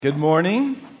Good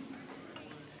morning.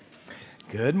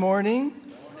 Good morning.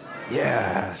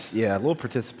 Yes, yeah, a little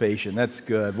participation. That's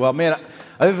good. Well, man,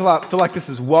 I feel like this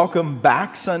is Welcome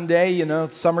Back Sunday. You know,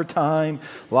 it's summertime,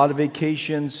 a lot of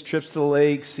vacations, trips to the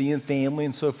lake, seeing family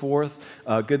and so forth.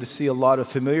 Good to see a lot of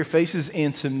familiar faces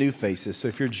and some new faces. So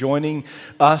if you're joining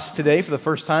us today for the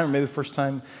first time, or maybe the first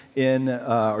time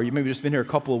or you maybe just been here a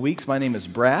couple of weeks, my name is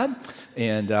Brad,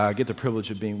 and I get the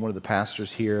privilege of being one of the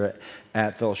pastors here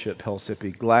at Fellowship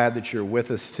Pellissippi. Glad that you're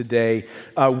with us today.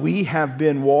 We have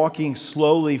been walking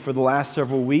slowly for the last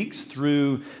several weeks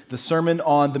through the Sermon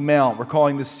on the Mount. We're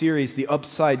calling this series the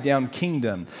Upside Down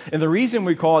Kingdom. And the reason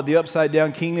we call it the Upside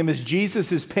Down Kingdom is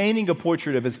Jesus is painting a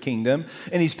portrait of his kingdom,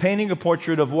 and he's painting a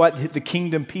portrait of what the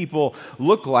kingdom people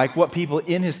look like, what people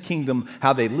in his kingdom,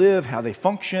 how they live, how they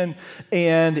function,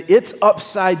 and it's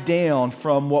upside down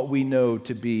from what we know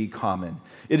to be common.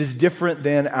 It is different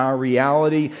than our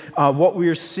reality. What we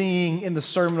are seeing in the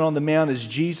Sermon on the Mount is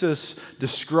Jesus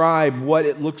describe what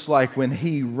it looks like when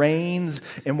he reigns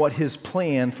and what his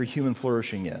plan for human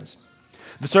flourishing is.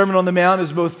 The Sermon on the Mount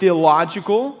is both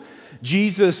theological.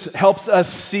 Jesus helps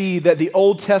us see that the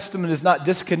Old Testament is not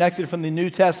disconnected from the New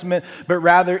Testament, but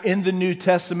rather in the New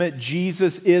Testament,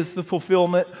 Jesus is the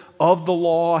fulfillment of the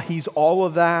law. He's all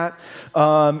of that.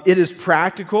 It is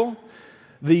practical.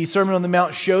 The Sermon on the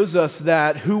Mount shows us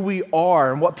that who we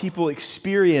are and what people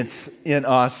experience in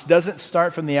us doesn't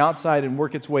start from the outside and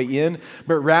work its way in,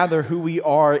 but rather who we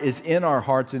are is in our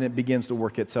hearts and it begins to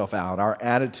work itself out. Our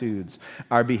attitudes,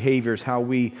 our behaviors, how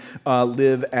we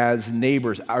live as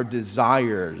neighbors, our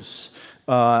desires,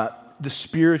 the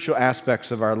spiritual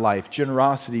aspects of our life,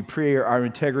 generosity, prayer, our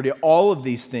integrity, all of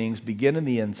these things begin in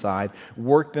the inside,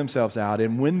 work themselves out,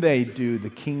 and when they do, the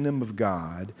kingdom of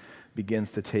God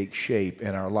begins to take shape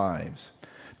in our lives.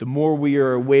 The more we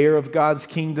are aware of God's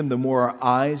kingdom, the more our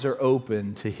eyes are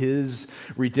open to his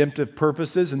redemptive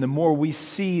purposes, and the more we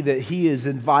see that he is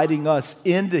inviting us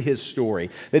into his story,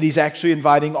 that he's actually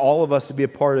inviting all of us to be a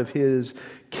part of his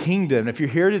kingdom. If you're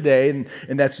here today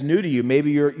and that's new to you,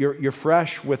 maybe you're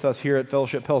fresh with us here at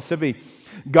Fellowship Pellissippi,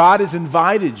 God has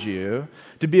invited you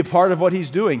to be a part of what he's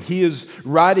doing. He is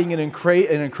writing an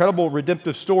incredible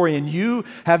redemptive story, and you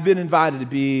have been invited to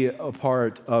be a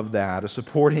part of that, a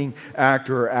supporting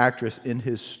actor or actress in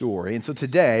his story. And so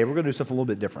today, we're going to do something a little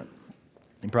bit different.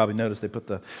 You probably noticed they put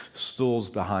the stools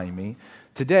behind me.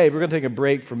 Today, we're going to take a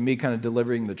break from me kind of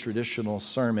delivering the traditional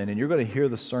sermon, and you're going to hear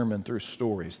the sermon through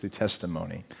stories, through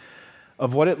testimony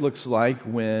of what it looks like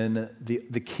when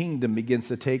the kingdom begins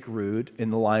to take root in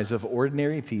the lives of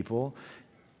ordinary people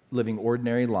living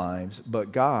ordinary lives,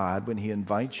 but God, when he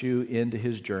invites you into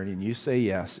his journey and you say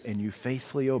yes and you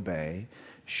faithfully obey,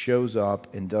 shows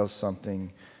up and does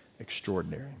something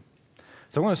extraordinary.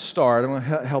 So I want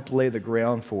to help lay the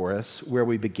ground for us where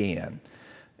we began,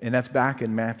 and that's back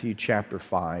in Matthew chapter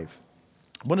 5.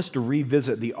 I want us to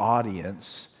revisit the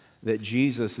audience that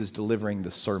Jesus is delivering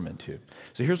the sermon to.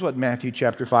 So here's what Matthew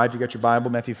chapter 5, you got your Bible,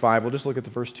 Matthew 5, we'll just look at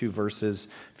the first two verses.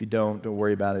 If you don't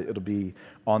worry about it, it'll be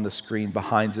on the screen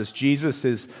behind us. Jesus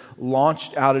is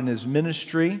launched out in his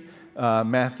ministry,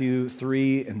 Matthew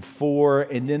 3 and 4,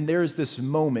 and then there's this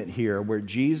moment here where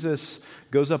Jesus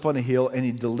goes up on a hill and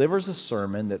he delivers a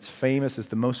sermon that's famous. It's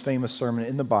the most famous sermon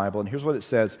in the Bible, and here's what it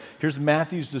says. Here's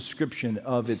Matthew's description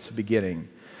of its beginning.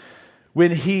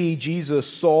 When he, Jesus,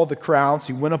 saw the crowds,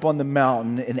 he went up on the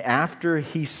mountain, and after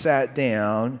he sat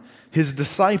down, his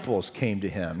disciples came to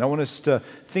him. Now, I want us to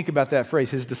think about that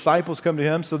phrase, his disciples come to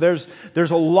him. So there's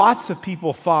lots of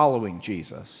people following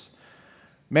Jesus.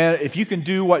 Man, if you can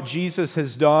do what Jesus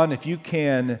has done, if you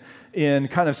can, in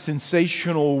kind of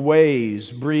sensational ways,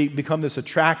 become this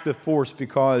attractive force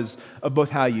because of both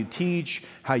how you teach,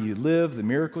 how you live, the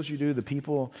miracles you do, the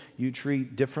people you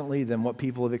treat differently than what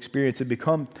people have experienced,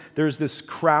 there's this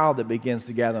crowd that begins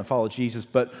to gather and follow Jesus.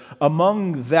 But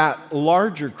among that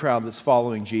larger crowd that's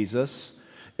following Jesus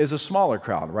is a smaller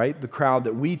crowd, right? The crowd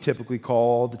that we typically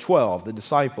call the 12, the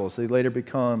disciples. They later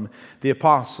become the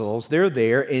apostles. They're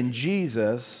there, and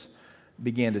Jesus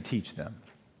began to teach them.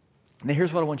 Now,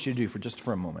 here's what I want you to do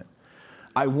for a moment.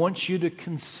 I want you to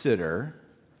consider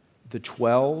the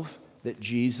 12 that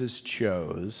Jesus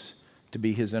chose to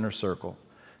be his inner circle,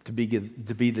 to be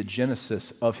the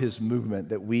genesis of his movement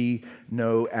that we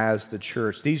know as the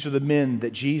church. These are the men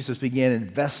that Jesus began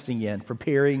investing in,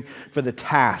 preparing for the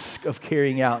task of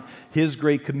carrying out his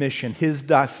great commission, his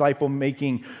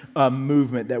disciple-making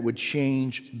movement that would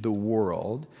change the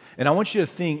world. And I want you to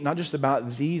think not just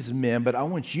about these men, but I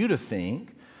want you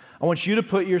to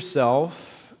put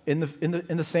yourself in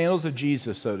the sandals of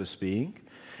Jesus, so to speak.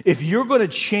 If you're going to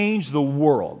change the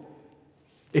world,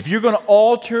 If you're going to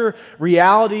alter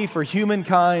reality for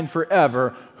humankind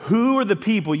forever, who are the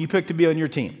people you pick to be on your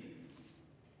team?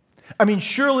 I mean,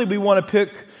 surely we want to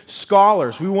pick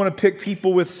scholars. We want to pick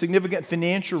people with significant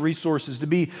financial resources to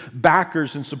be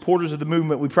backers and supporters of the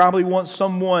movement. We probably want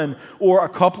someone or a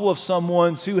couple of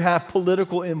someones who have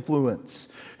political influence,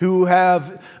 who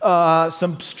have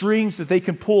some strings that they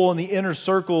can pull in the inner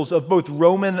circles of both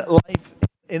Roman life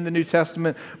in the New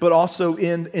Testament, but also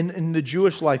in the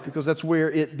Jewish life, because that's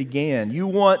where it began. You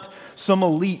want some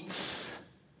elites,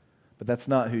 but that's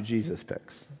not who Jesus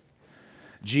picks.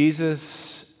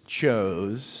 Jesus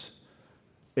chose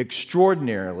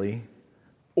extraordinarily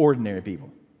ordinary people,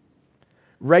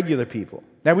 regular people.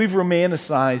 Now, we've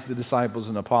romanticized the disciples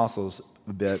and apostles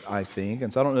a bit, I think,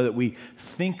 and so I don't know that we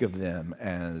think of them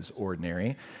as ordinary.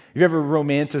 Have you ever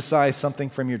romanticized something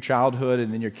from your childhood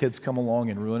and then your kids come along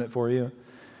and ruin it for you?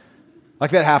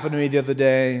 Like that happened to me the other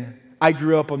day. I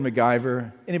grew up on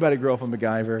MacGyver. Anybody grew up on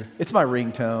MacGyver? It's my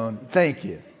ringtone. Thank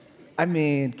you. I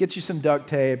mean, get you some duct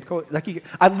tape.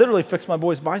 I literally fixed my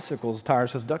boy's bicycle's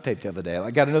tires with duct tape the other day. I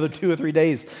got another 2 or 3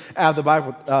 days out of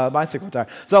the bicycle tire.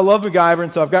 So I love MacGyver,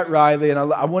 and so I've got Riley, and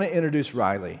I want to introduce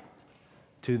Riley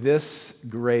to this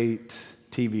great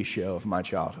TV show of my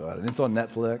childhood. And it's on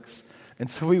Netflix. And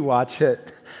so we watch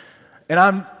it. And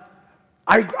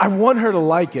I want her to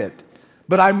like it.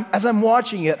 But as I'm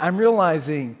watching it, I'm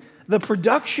realizing the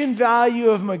production value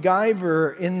of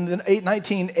MacGyver in the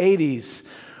 1980s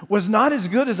was not as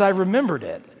good as I remembered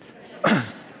it.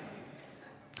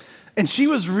 And she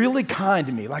was really kind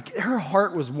to me. Like, her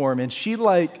heart was warm, and she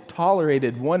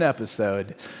tolerated one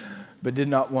episode, but did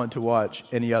not want to watch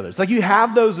any others. Like, you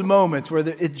have those moments where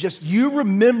you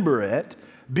remember it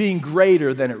being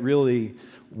greater than it really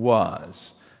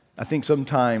was. I think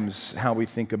sometimes how we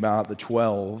think about the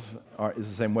 12 is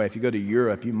the same way. If you go to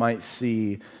Europe, you might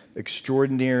see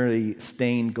extraordinarily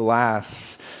stained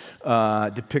glass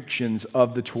depictions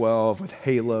of the 12 with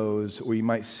halos, or you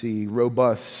might see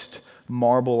robust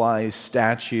marbleized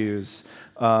statues.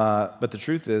 But the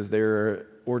truth is, they're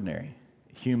ordinary,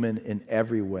 human in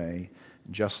every way,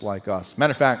 just like us.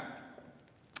 Matter of fact,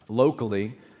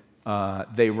 locally,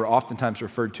 they were oftentimes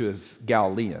referred to as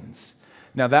Galileans.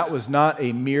 Now, that was not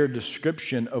a mere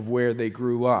description of where they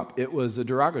grew up. It was a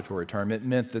derogatory term. It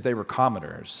meant that they were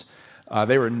commoners.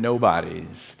 They were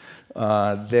nobodies.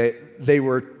 They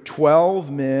were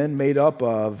 12 men made up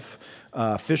of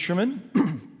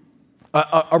fishermen,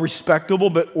 a respectable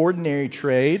but ordinary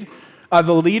trade.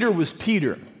 The leader was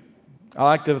Peter. I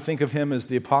like to think of him as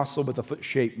the apostle with a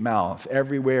foot-shaped mouth.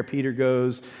 Everywhere Peter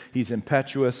goes, he's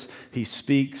impetuous. He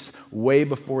speaks way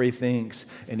before he thinks,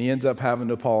 and he ends up having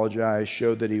to apologize,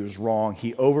 show that he was wrong.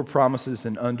 He overpromises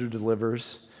and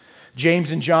underdelivers.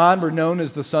 James and John were known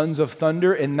as the sons of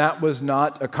thunder, and that was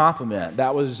not a compliment.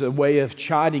 That was a way of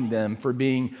chiding them for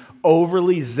being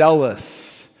overly zealous,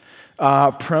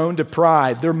 prone to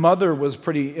pride. Their mother was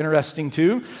pretty interesting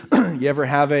too. You ever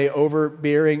have a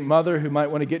overbearing mother who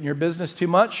might want to get in your business too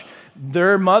much?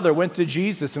 Their mother went to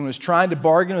Jesus and was trying to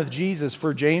bargain with Jesus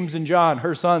for James and John,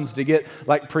 her sons, to get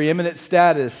preeminent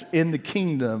status in the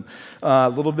kingdom. A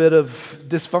little bit of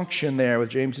dysfunction there with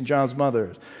James and John's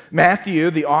mothers.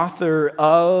 Matthew, the author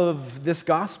of this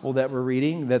gospel that we're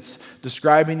reading, that's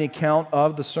describing the account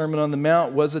of the Sermon on the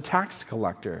Mount, was a tax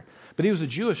collector, but he was a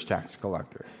Jewish tax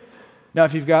collector. Now,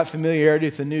 if you've got familiarity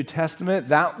with the New Testament,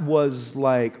 that was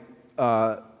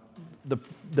the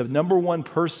number one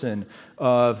person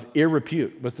of ill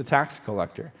repute was the tax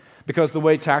collector. Because the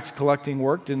way tax collecting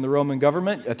worked in the Roman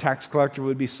government, a tax collector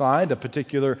would be assigned a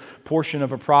particular portion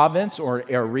of a province or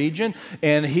a region,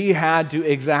 and he had to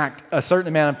exact a certain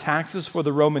amount of taxes for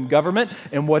the Roman government,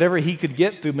 and whatever he could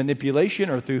get through manipulation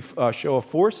or through show of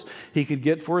force, he could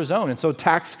get for his own. And so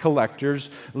tax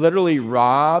collectors literally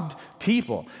robbed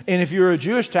people. And if you're a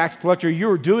Jewish tax collector, you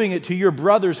were doing it to your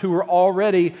brothers who were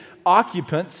already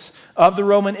occupants of the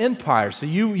Roman Empire. So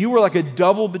you were like a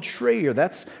double betrayer.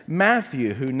 That's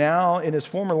Matthew, who now in his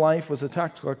former life was a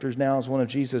tax collector, now is one of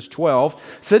Jesus'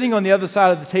 12. Sitting on the other side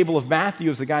of the table of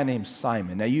Matthew is a guy named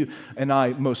Simon. Now you and I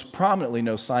most prominently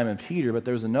know Simon Peter, but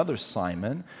there's another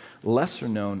Simon, lesser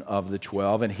known of the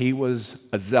 12, and he was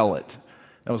a zealot.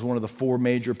 That was one of the 4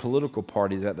 major political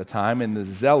parties at the time, and the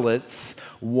Zealots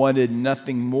wanted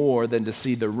nothing more than to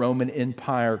see the Roman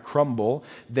Empire crumble.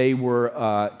 They were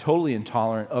totally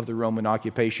intolerant of the Roman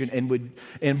occupation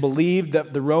and believed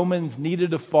that the Romans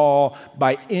needed to fall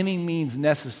by any means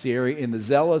necessary, and the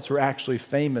Zealots were actually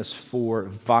famous for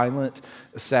violent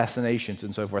assassinations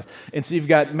and so forth. And so you've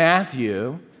got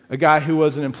Matthew, a guy who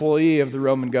was an employee of the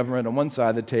Roman government on one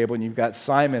side of the table, and you've got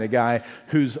Simon, a guy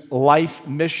whose life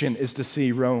mission is to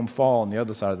see Rome fall on the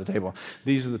other side of the table.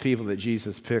 These are the people that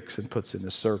Jesus picks and puts in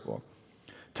this circle.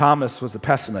 Thomas was a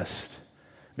pessimist.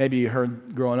 Maybe you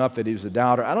heard growing up that he was a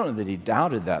doubter. I don't know that he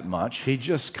doubted that much. He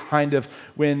just kind of,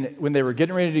 when they were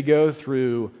getting ready to go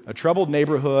through a troubled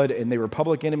neighborhood and they were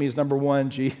public enemies number one,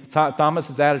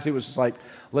 Thomas's attitude was just like,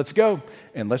 let's go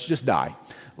and let's just die.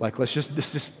 Like, let's just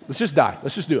die.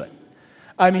 Let's just do it.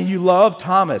 I mean, you love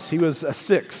Thomas. He was a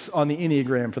 6 on the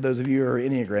Enneagram, for those of you who are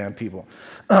Enneagram people.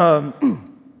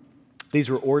 These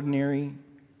were ordinary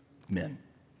men.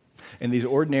 And these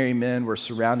ordinary men were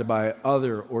surrounded by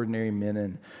other ordinary men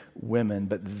and women,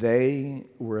 but they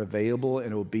were available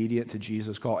and obedient to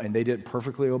Jesus' call. And they didn't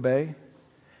perfectly obey.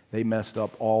 They messed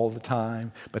up all the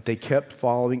time, but they kept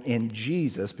following. And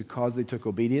Jesus, because they took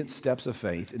obedient steps of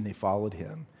faith and they followed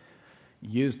him,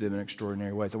 used them in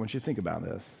extraordinary ways. I want you to think about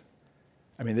this.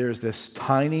 I mean, there's this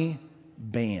tiny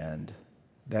band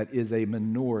that is a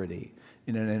minority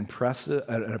in an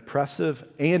oppressive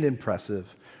and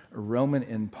impressive Roman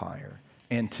Empire.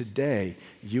 And today,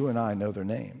 you and I know their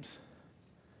names.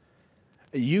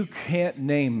 You can't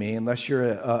name me, unless you're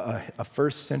a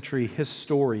first century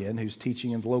historian who's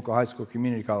teaching in the local high school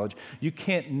community college, you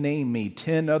can't name me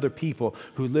 10 other people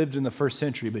who lived in the first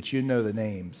century, but you know the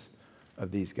names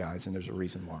of these guys, and there's a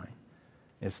reason why.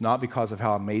 It's not because of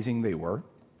how amazing they were,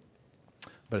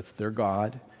 but it's their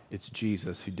God, it's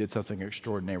Jesus, who did something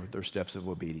extraordinary with their steps of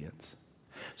obedience.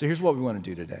 So here's what we want to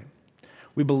do today.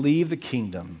 We believe the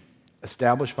kingdom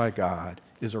established by God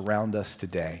is around us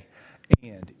today.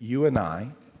 And you and I,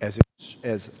 as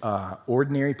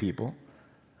ordinary people,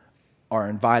 are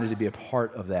invited to be a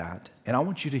part of that. And I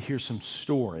want you to hear some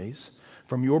stories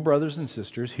from your brothers and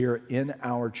sisters here in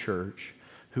our church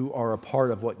who are a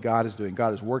part of what God is doing.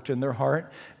 God has worked in their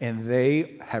heart, and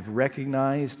they have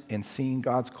recognized and seen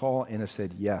God's call and have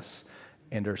said yes,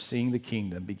 and are seeing the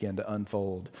kingdom begin to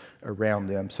unfold around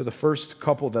them. So the first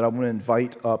couple that I want to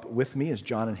invite up with me is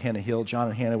John and Hannah Hill. John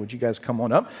and Hannah, would you guys come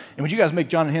on up? And would you guys make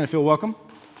John and Hannah feel welcome?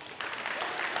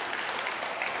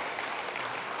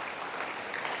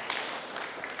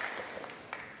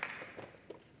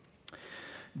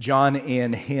 John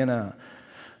and Hannah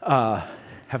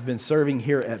have been serving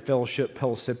here at Fellowship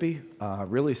Pellissippi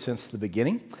really since the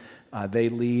beginning. They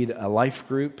lead a life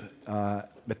group,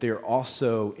 but they're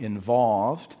also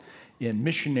involved in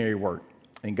missionary work.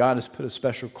 And God has put a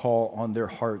special call on their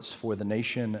hearts for the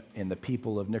nation and the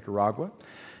people of Nicaragua.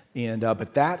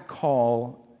 But that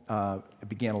call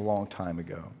began a long time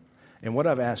ago. And what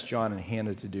I've asked John and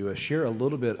Hannah to do is share a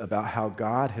little bit about how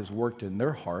God has worked in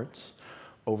their hearts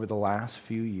over the last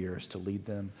few years to lead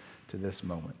them to this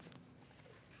moment.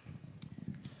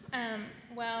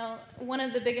 Well, one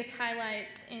of the biggest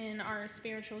highlights in our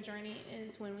spiritual journey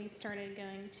is when we started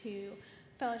going to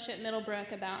Fellowship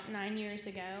Middlebrook about 9 years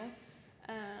ago.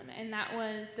 And that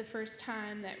was the first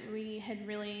time that we had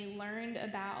really learned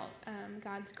about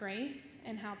God's grace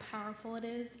and how powerful it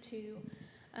is to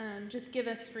just give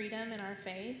us freedom in our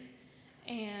faith.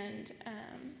 And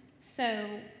so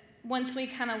once we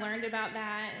kind of learned about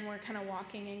that and we're kind of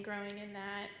walking and growing in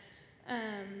that,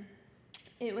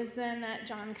 it was then that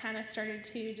John kind of started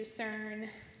to discern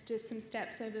just some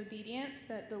steps of obedience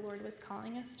that the Lord was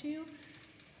calling us to.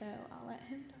 So I'll let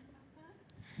him talk about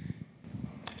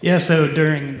that. Yeah, so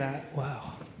during that,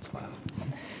 wow, it's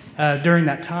loud. During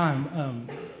that time,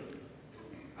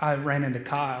 I ran into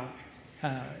Kyle,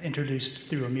 introduced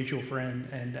through a mutual friend,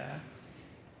 and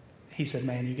he said,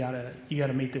 "Man, you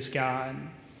gotta meet this guy."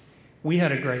 And we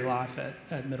had a great life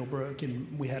at Middlebrook,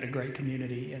 and we had a great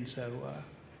community, and so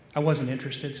I wasn't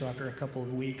interested. So after a couple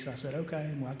of weeks, I said, "Okay."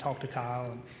 And I talked to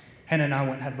Kyle, and Hannah and I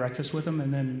went and had breakfast with him,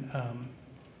 and then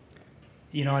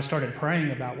I started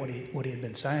praying about what he had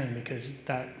been saying, because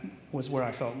that was where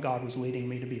I felt God was leading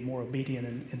me to be more obedient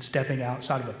and stepping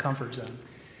outside of a comfort zone.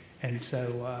 And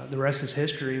so the rest is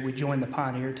history. We joined the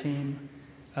Pioneer team,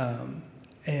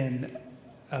 and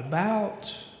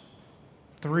about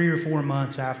 3 or 4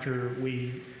 months after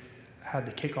we had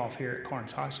the kickoff here at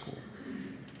Carnes High School,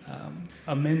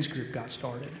 a men's group got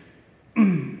started.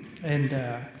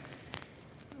 And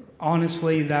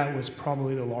honestly, that was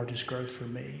probably the largest growth for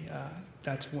me.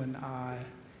 That's when I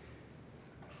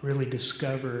really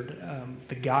discovered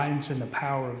the guidance and the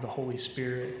power of the Holy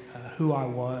Spirit, who I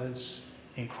was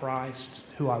in Christ,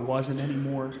 who I wasn't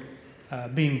anymore,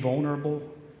 being vulnerable,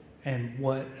 and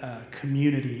what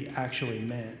community actually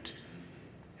meant.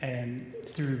 And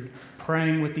through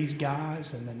praying with these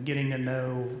guys and then getting to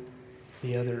know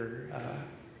the other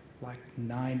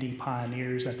 90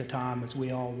 pioneers at the time as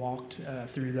we all walked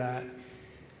through that,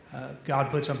 God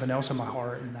put something else in my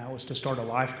heart, and that was to start a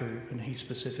life group, and he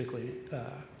specifically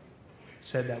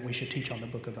said that we should teach on the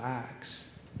book of Acts.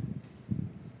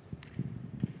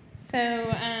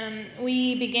 So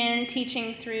we began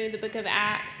teaching through the book of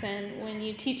Acts, and when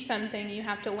you teach something, you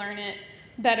have to learn it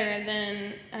better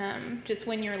than just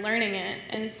when you're learning it.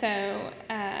 And so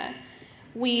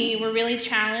we were really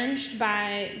challenged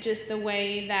by just the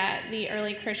way that the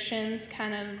early Christians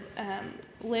kind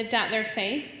of lived out their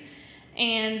faith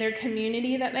and their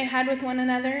community that they had with one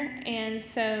another. And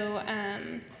so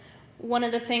one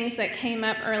of the things that came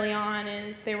up early on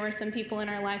is there were some people in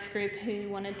our life group who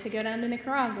wanted to go down to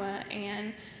Nicaragua,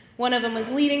 and one of them was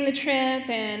leading the trip,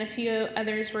 and a few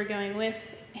others were going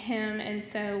with him. And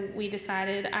so we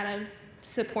decided, out of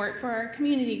support for our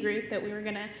community group, that we were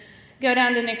going to go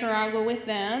down to Nicaragua with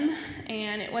them.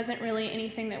 And it wasn't really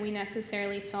anything that we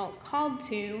necessarily felt called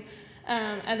to,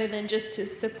 other than just to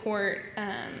support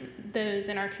those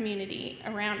in our community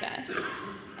around us.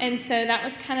 And so that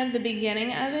was kind of the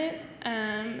beginning of it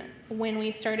when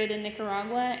we started in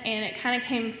Nicaragua, and it kind of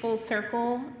came full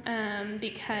circle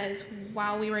because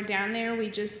while we were down there, we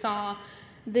just saw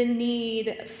the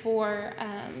need for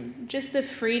just the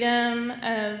freedom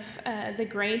of the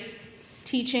grace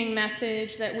teaching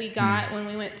message that we got when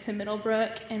we went to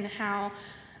Middlebrook, and how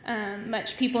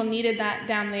much people needed that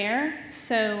down there.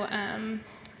 So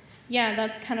yeah,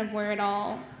 that's kind of where it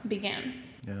all began.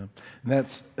 Yeah, and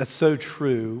that's so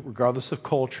true, regardless of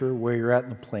culture, where you're at in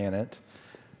the planet.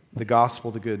 The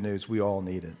gospel, the good news, we all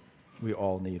need it. We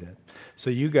all need it. So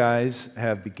you guys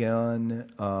have begun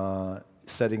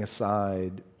setting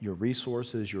aside your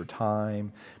resources, your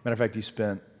time. Matter of fact, you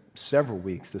spent several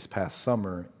weeks this past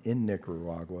summer in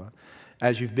Nicaragua.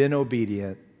 As you've been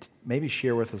obedient, maybe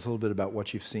share with us a little bit about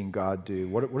what you've seen God do.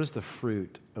 What is the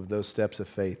fruit of those steps of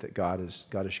faith that God has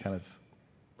kind of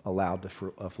allowed to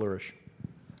flourish?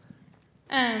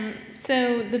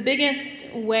 So the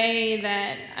biggest way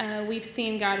that we've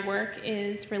seen God work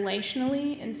is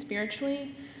relationally and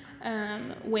spiritually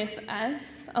with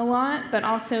us a lot, but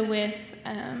also with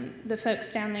the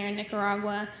folks down there in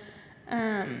Nicaragua.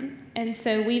 And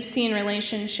so we've seen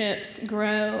relationships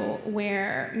grow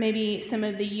where maybe some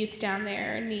of the youth down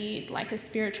there need like a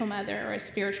spiritual mother or a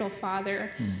spiritual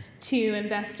father to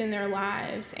invest in their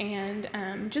lives, and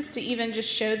just to even just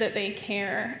show that they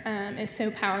care is so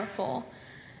powerful.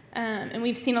 And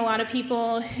we've seen a lot of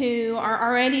people who are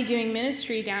already doing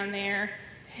ministry down there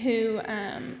who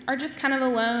are just kind of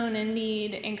alone and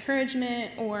need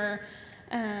encouragement or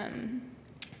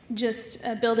just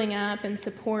building up and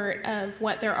support of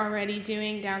what they're already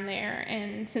doing down there.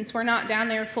 And since we're not down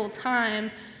there full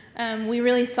time, we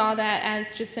really saw that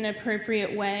as just an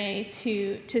appropriate way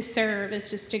to serve, is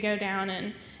just to go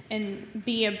down and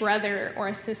be a brother or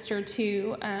a sister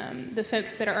to the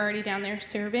folks that are already down there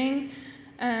serving.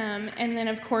 And then,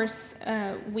 of course,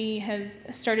 we have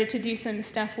started to do some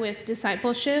stuff with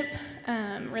discipleship,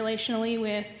 relationally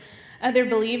with other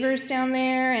believers down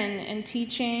there, and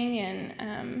teaching,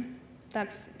 and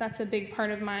that's a big part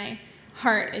of my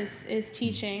heart is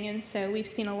teaching. And so we've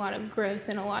seen a lot of growth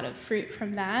and a lot of fruit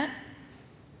from that.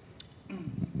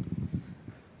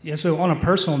 Yeah. So on a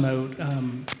personal note,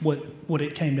 what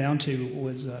it came down to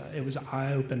was it was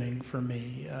eye-opening for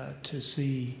me to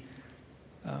see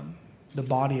the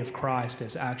body of Christ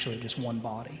as actually just one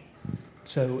body.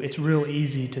 So it's real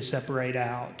easy to separate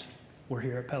out. We're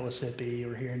here at Pellissippi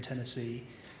or here in Tennessee,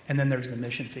 and then there's the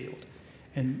mission field.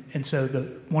 And so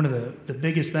one of the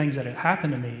biggest things that had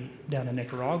happened to me down in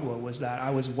Nicaragua was that I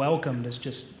was welcomed as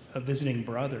just a visiting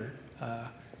brother,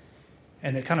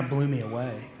 and it kind of blew me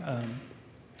away.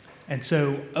 And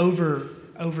so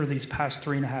over these past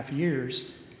 3.5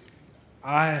 years,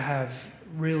 I have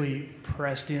really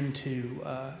pressed into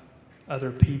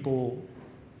other people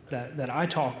that I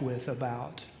talk with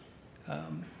about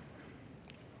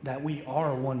that we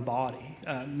are one body.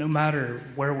 No matter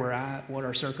where we're at, what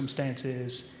our circumstance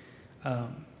is,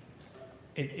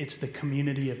 it's the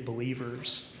community of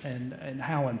believers and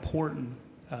how important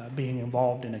being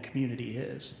involved in a community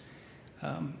is.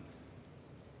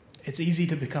 It's easy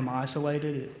to become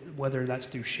isolated, whether that's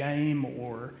through shame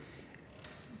or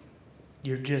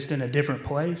you're just in a different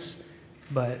place,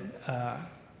 but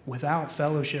without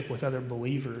fellowship with other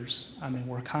believers, I mean,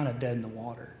 we're kind of dead in the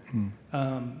water.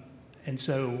 And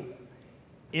so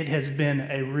it has been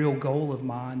a real goal of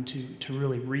mine to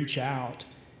really reach out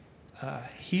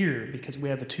here, because we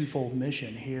have a twofold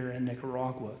mission here in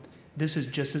Nicaragua. This is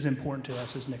just as important to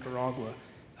us as Nicaragua.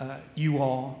 You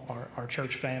all are our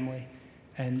church family,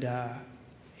 and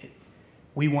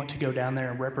we want to go down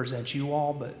there and represent you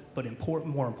all, but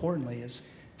more importantly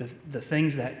is the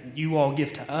things that you all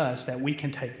give to us that we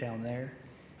can take down there,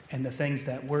 and the things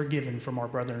that we're given from our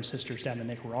brothers and sisters down in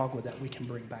Nicaragua that we can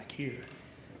bring back here.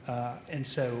 And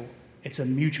so it's a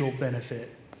mutual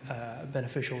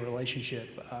beneficial relationship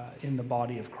in the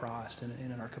body of Christ and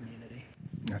in our community.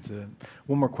 That's it.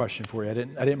 One more question for you. I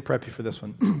didn't prep you for this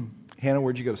one. Hannah,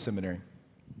 where'd you go to seminary?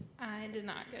 I did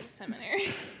not go to seminary.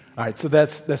 All right, so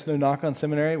that's no knock on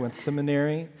seminary. Went to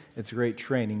seminary. It's great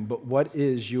training. But what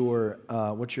is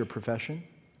what's your profession?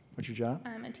 What's your job?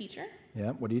 I'm a teacher.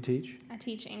 Yeah. What do you teach? I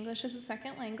teach English as a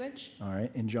second language. All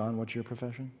right. And John, what's your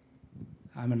profession?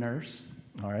 I'm a nurse.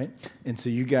 All right. And so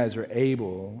you guys are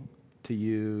able to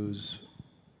use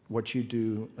what you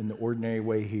do in the ordinary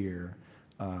way here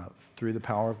through the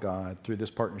power of God, through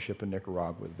this partnership in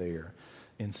Nicaragua there.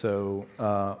 And so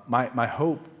my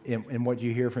hope in what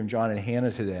you hear from John and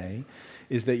Hannah today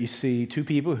is that you see two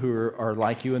people who are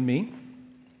like you and me,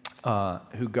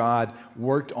 who God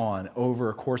worked on over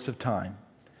a course of time,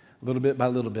 little bit by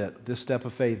little bit, this step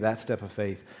of faith, that step of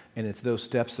faith, and it's those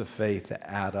steps of faith that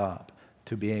add up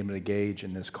to be able to engage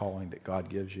in this calling that God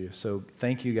gives you. So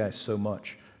thank you guys so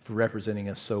much for representing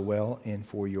us so well and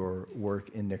for your work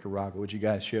in Nicaragua. Would you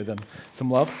guys share them some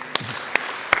love?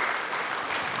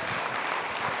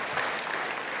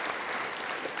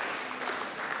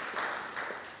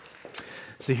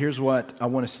 So here's what I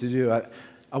want us to do.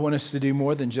 I want us to do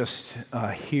more than just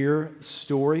hear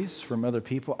stories from other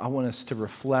people. I want us to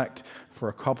reflect for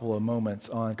a couple of moments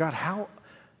on, God, how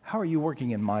are you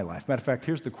working in my life? Matter of fact,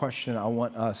 here's the question I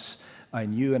want us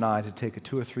and you and I to take a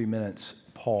 2 or 3 minutes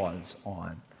pause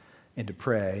on and to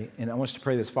pray. And I want us to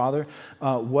pray this. Father,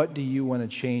 what do you want to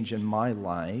change in my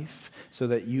life so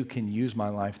that you can use my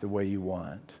life the way you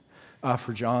want?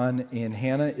 For John and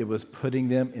Hannah, it was putting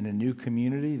them in a new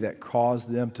community that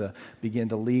caused them to begin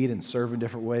to lead and serve in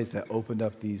different ways that opened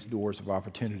up these doors of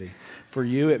opportunity. For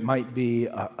you, it might be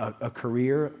a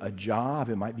career, a job.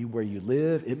 It might be where you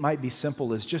live. It might be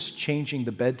simple as just changing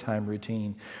the bedtime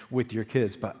routine with your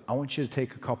kids. But I want you to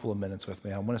take a couple of minutes with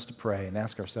me. I want us to pray and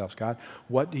ask ourselves, God,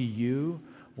 what do you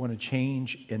want to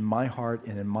change in my heart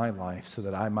and in my life so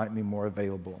that I might be more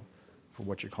available for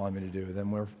what you're calling me to do?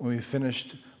 Then when we've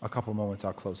finished a couple moments,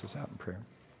 I'll close this out in prayer.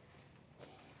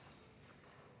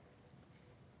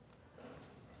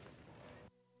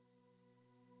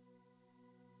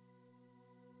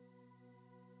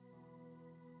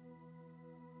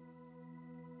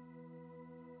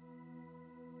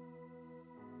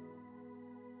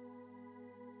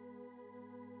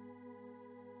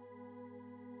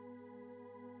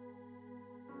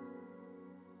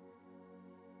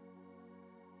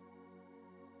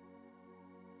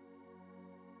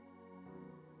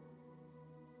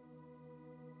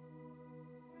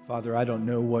 Father, I don't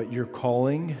know what you're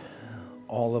calling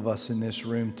all of us in this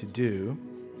room to do.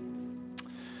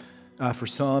 For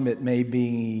some, it may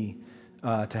be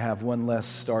to have one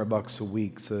less Starbucks a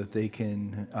week so that they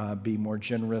can be more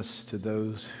generous to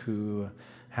those who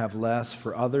have less.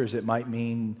 For others, it might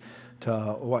mean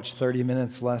to watch 30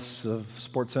 minutes less of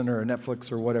SportsCenter or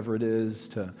Netflix or whatever it is,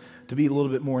 to be a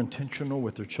little bit more intentional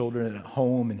with their children at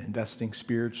home and investing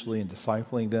spiritually and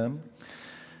discipling them.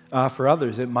 For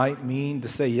others, it might mean to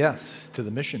say yes to the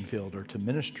mission field or to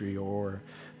ministry or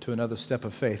to another step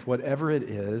of faith. Whatever it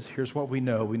is, here's what we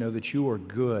know. We know that you are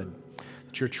good,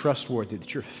 that you're trustworthy,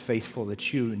 that you're faithful,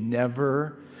 that you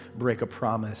never break a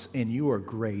promise, and you are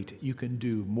great. You can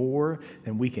do more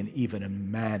than we can even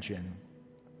imagine.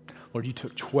 Lord, you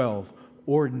took 12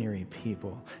 ordinary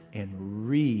people and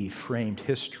reframed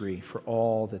history for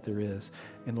all that there is.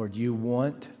 And Lord, you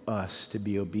want us to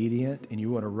be obedient, and you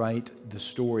want to write the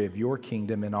story of your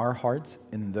kingdom in our hearts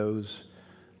and in those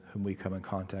whom we come in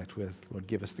contact with. Lord,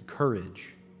 give us the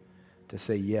courage to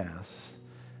say yes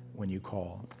when you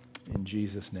call. In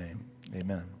Jesus' name,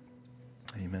 amen.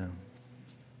 Amen.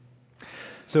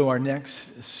 So our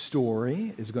next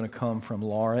story is going to come from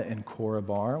Laura and Cora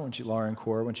Barr. Laura and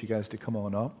Cora, I want you guys to come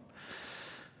on up.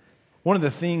 One of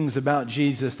the things about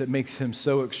Jesus that makes him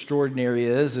so extraordinary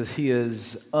is he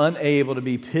is unable to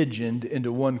be pigeoned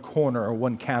into one corner or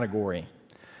one category.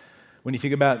 When you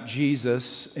think about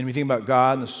Jesus and we think about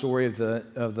God and the story of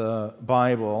the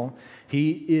Bible,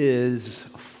 he is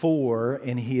for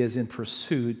and he is in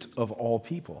pursuit of all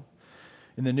people.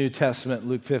 In the New Testament,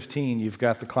 Luke 15, you've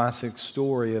got the classic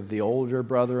story of the older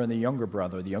brother and the younger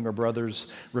brother. The younger brother's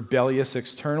rebellious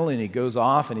externally, and he goes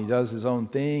off and he does his own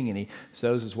thing, and he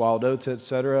sows his wild oats,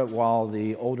 etc., while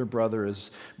the older brother is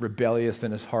rebellious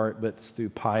in his heart, but it's through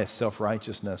pious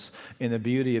self-righteousness. And the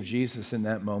beauty of Jesus in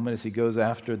that moment is he goes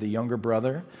after the younger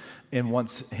brother, and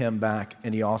wants him back,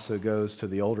 and he also goes to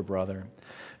the older brother.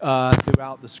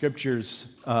 Throughout the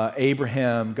scriptures,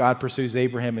 God pursues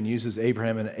Abraham and uses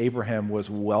Abraham, and Abraham was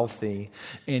wealthy.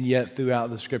 And yet throughout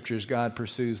the scriptures, God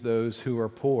pursues those who are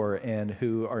poor and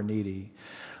who are needy.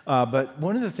 But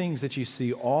one of the things that you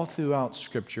see all throughout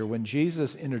Scripture, when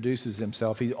Jesus introduces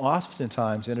himself, he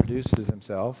oftentimes introduces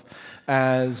himself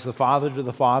as the father to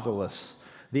the fatherless,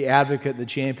 the advocate, the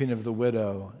champion of the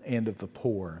widow and of the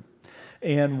poor.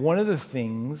 And one of the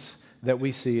things that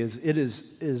we see is it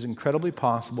is incredibly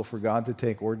possible for God to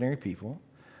take ordinary people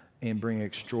and bring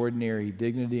extraordinary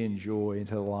dignity and joy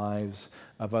into the lives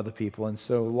of other people. And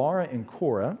so Laura and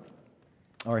Cora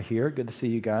are here. Good to see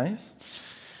you guys.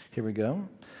 Here we go.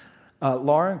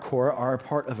 Laura and Cora are a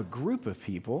part of a group of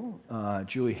people.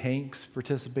 Julie Hanks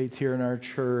participates here in our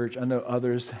church. I know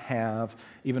others have,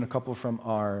 even a couple from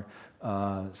our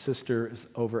sisters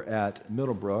over at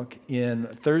Middlebrook, in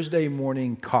Thursday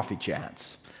morning coffee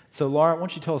chats. So Laura, why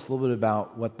don't you tell us a little bit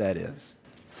about what that is?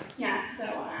 Yeah,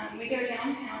 so we go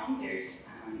downtown. There's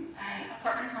an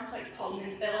apartment complex called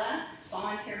Villa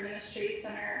Volunteer Ministry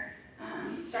Center.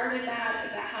 Started that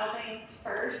as a housing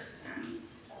first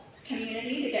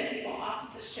community to get people off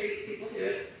of the streets, people who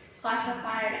are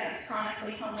classified as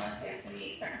chronically homeless. They have to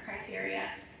meet certain criteria.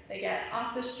 They get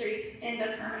off the streets into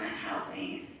permanent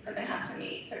housing, but they have to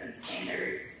meet certain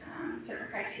standards, certain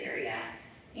criteria.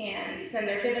 And then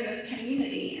they're given this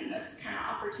community and this kind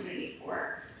of opportunity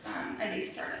for a new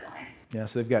start in life. Yeah,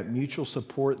 so they've got mutual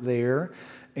support there.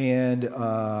 And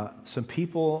some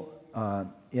people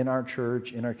in our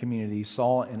church, in our community,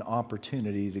 saw an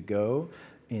opportunity to go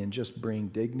and just bring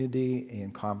dignity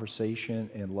and conversation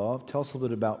and love. Tell us a little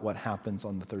bit about what happens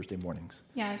on the Thursday mornings.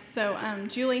 Yeah, so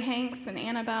Julie Hanks and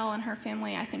Annabelle and her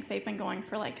family, I think they've been going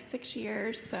for like 6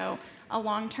 years. So a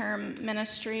long-term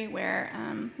ministry where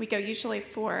we go usually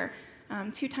for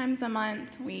 2 times a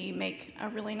month. We make a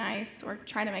really nice, or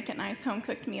try to make it nice,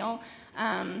 home-cooked meal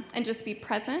and just be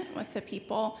present with the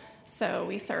people. So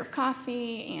we serve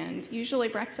coffee and usually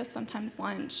breakfast, sometimes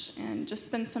lunch, and just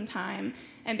spend some time.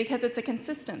 And because it's a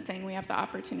consistent thing, we have the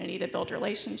opportunity to build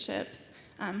relationships,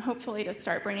 hopefully to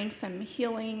start bringing some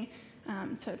healing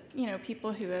to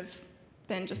people who have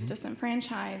been just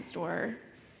disenfranchised or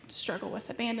struggle with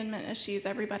abandonment issues.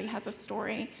 Everybody has a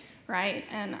story, right?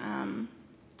 And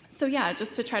so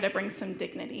just to try to bring some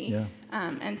dignity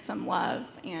and some love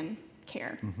and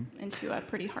care into a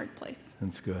pretty hard place.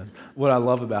 That's good. What I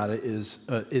love about it is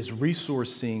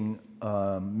resourcing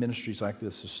ministries like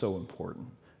this is so important,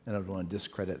 and I don't want to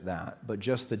discredit that. But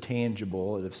just the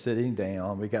tangible of sitting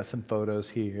down, we got some photos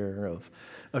here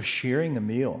of sharing a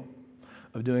meal,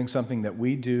 of doing something that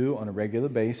we do on a regular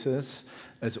basis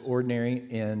as ordinary,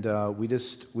 and we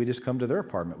just come to their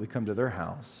apartment, we come to their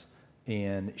house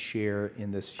and share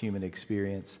in this human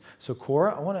experience. So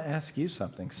Cora, I want to ask you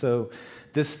something. So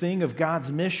this thing of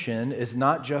God's mission is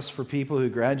not just for people who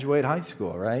graduate high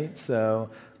school, right?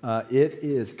 So it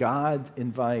is God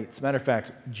invites. Matter of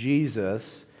fact,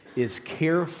 Jesus is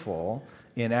careful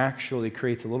and actually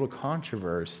creates a little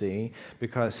controversy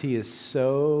because he is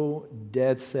so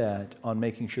dead set on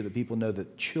making sure that people know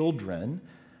that children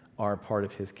are part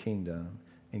of his kingdom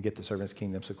and get to serve in his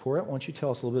kingdom. So Cora, why don't you tell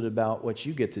us a little bit about what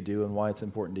you get to do and why it's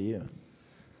important to you?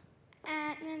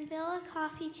 At Manvilla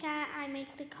Coffee Chat, I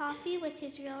make the coffee, which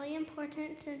is really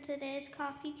important since it is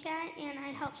coffee chat, and I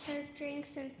help serve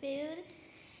drinks and food.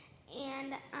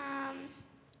 And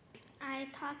I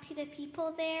talk to the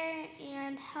people there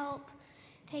and help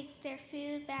take their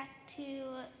food back to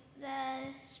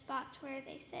the spots where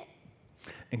they sit.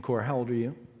 And Cora, how old are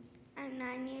you? I'm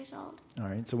 9 years old. All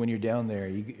right. So when you're down there, are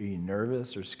you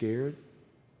nervous or scared?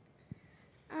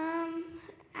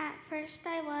 At first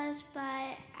I was,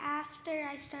 but after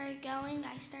I started going,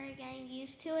 I started getting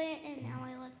used to it, and now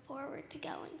I look forward to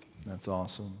going. That's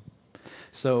awesome.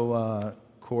 So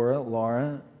Cora,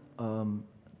 Laura,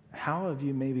 how have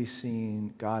you maybe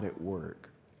seen God at work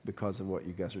because of what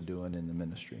you guys are doing in the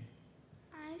ministry?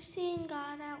 I've seen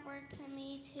God at work in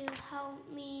me to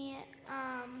help me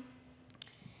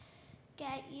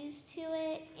get used to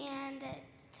it and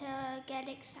to get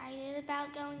excited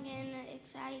about going in,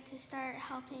 excited to start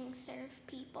helping serve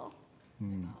people.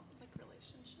 Like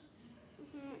relationships.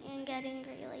 And getting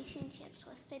relationships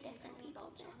with the different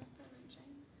people there.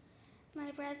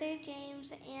 My brother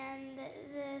James and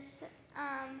this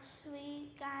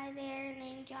sweet guy there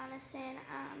named Jonathan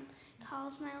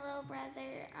calls my little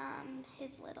brother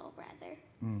his little brother.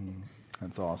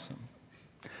 That's awesome.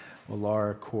 Well,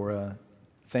 Laura, Cora,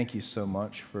 thank you so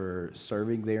much for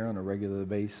serving there on a regular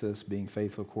basis, being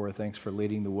faithful. Cora, thanks for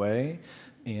leading the way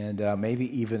and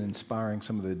maybe even inspiring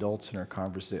some of the adults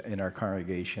in our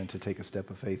congregation to take a step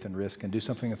of faith and risk and do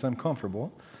something that's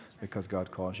uncomfortable because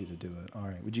God calls you to do it. All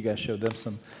right, would you guys show them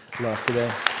some love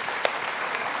today?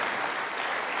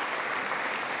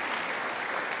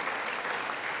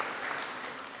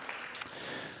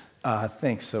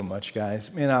 Thanks so much,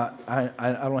 guys. Man, I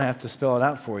don't have to spell it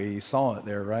out for you. You saw it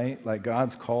there, right? Like,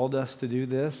 God's called us to do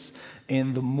this.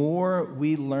 And the more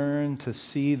we learn to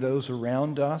see those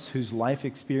around us whose life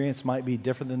experience might be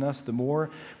different than us, the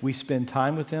more we spend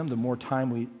time with them, the more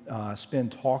time we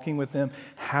spend talking with them,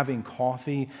 having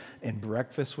coffee and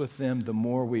breakfast with them, the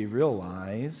more we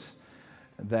realize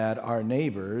that our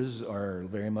neighbors are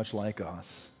very much like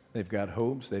us. They've got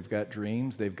hopes, they've got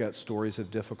dreams, they've got stories of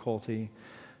difficulty.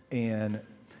 And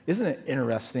isn't it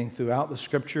interesting throughout the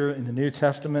scripture in the New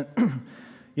Testament,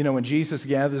 you know, when Jesus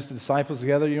gathers the disciples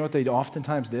together, you know what they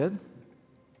oftentimes did?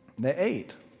 They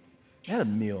ate. They had a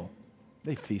meal.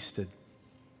 They feasted.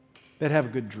 They'd have a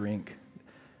good drink.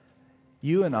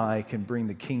 You and I can bring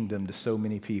the kingdom to so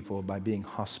many people by being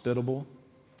hospitable,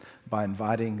 by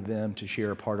inviting them to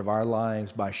share a part of our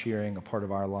lives, by sharing a part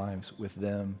of our lives with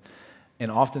them. And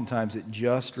oftentimes it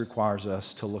just requires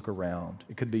us to look around.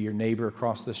 It could be your neighbor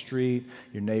across the street,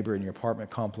 your neighbor in your apartment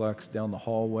complex down the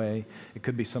hallway. It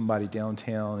could be somebody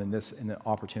downtown in the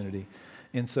opportunity.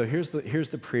 And so here's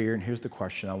the prayer and here's the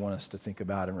question I want us to think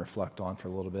about and reflect on for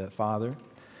a little bit. Father,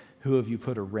 who have you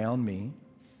put around me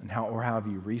and how have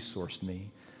you resourced me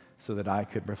so that I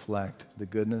could reflect the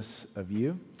goodness of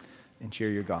you and share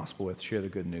your gospel with, share the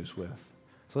good news with?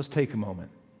 So let's take a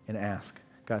moment and ask,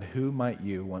 God, who might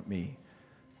you want me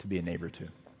to be a neighbor to?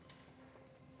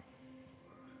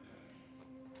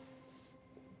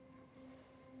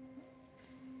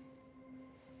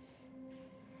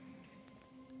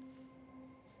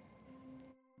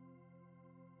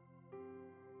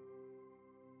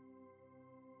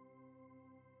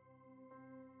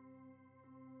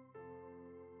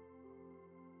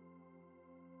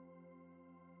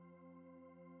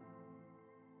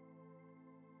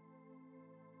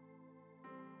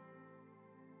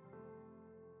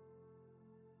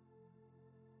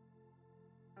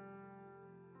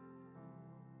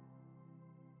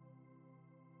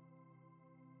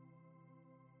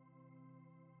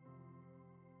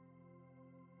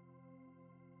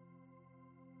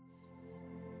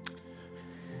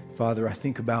 Father, I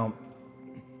think about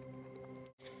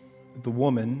the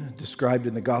woman described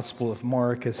in the Gospel of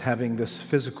Mark as having this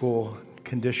physical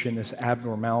condition, this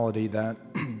abnormality that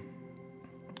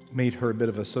made her a bit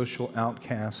of a social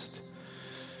outcast,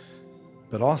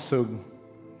 but also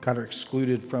got her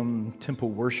excluded from temple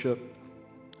worship,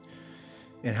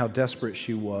 and how desperate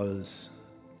she was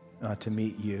to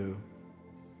meet you.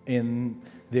 In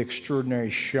the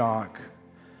extraordinary shock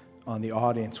on the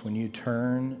audience when you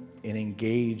turn and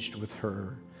engaged with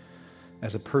her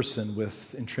as a person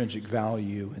with intrinsic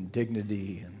value and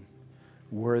dignity and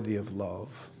worthy of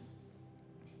love.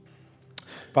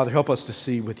 Father, help us to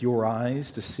see with your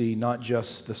eyes, to see not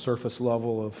just the surface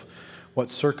level of what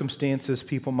circumstances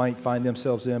people might find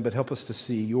themselves in, but help us to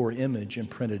see your image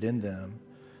imprinted in them.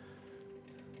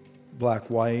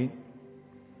 Black, white,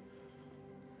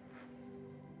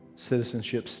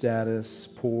 citizenship status,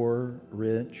 poor,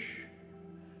 rich,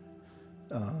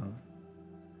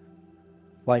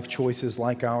 life choices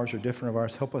like ours or different of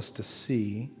ours. Help us to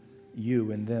see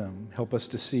you in them. Help us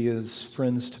to see as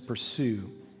friends to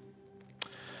pursue.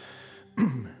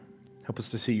 Help us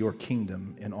to see your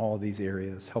kingdom in all these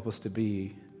areas. Help us to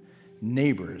be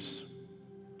neighbors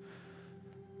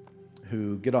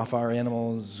who get off our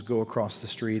animals, go across the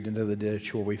street into the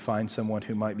ditch where we find someone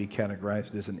who might be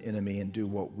categorized as an enemy and do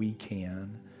what we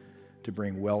can to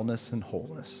bring wellness and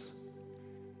wholeness.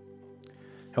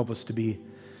 Help us to be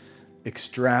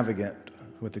extravagant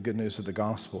with the good news of the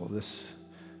gospel, this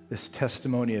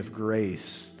testimony of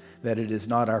grace, that it is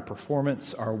not our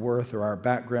performance, our worth, or our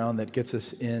background that gets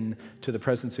us into the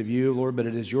presence of you, Lord, but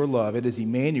it is your love. It is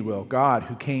Emmanuel, God,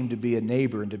 who came to be a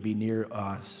neighbor and to be near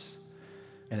us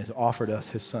and has offered us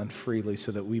his son freely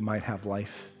so that we might have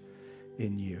life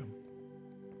in you.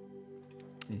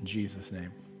 In Jesus'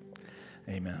 name,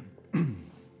 amen.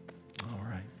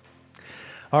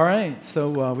 All right,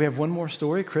 so we have one more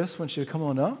story. Chris, why don't you come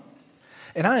on up?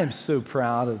 And I am so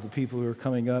proud of the people who are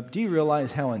coming up. Do you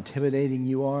realize how intimidating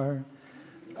you are?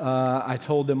 I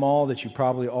told them all that you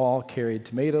probably all carried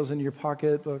tomatoes in your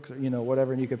pocketbooks, or,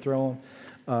 whatever, and you could throw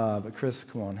them. But Chris,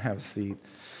 come on, have a seat.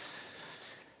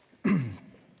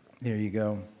 There you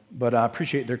go. But I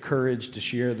appreciate their courage to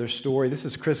share their story. This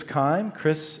is Chris Kime.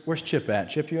 Chris, where's Chip at?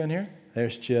 Chip, you in here?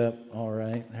 There's Chip. All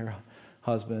right. Her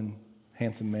husband,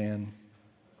 handsome man,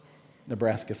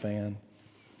 Nebraska fan.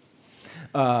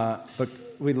 But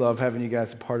we love having you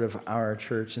guys a part of our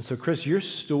church. And so, Chris, your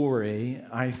story,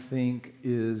 I think,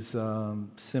 is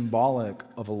symbolic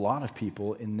of a lot of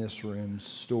people in this room's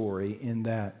story, in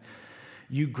that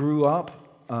you grew up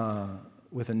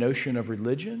with a notion of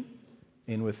religion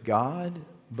and with God,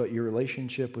 but your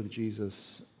relationship with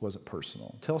Jesus wasn't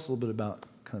personal. Tell us a little bit about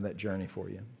kind of that journey for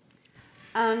you.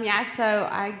 So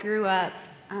I grew up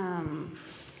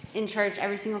in church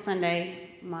every single Sunday.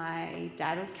 My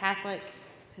dad was Catholic.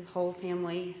 His whole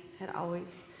family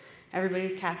everybody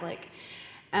was Catholic.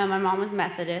 My mom was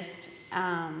Methodist.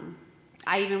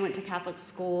 I even went to Catholic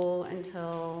school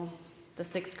until the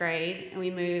 6th grade, and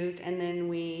we moved, and then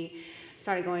we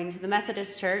started going to the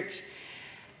Methodist church.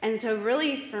 And so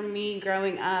really for me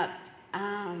growing up,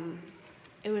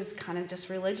 it was kind of just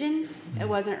religion. It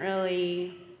wasn't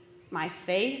really my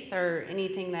faith or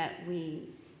anything that we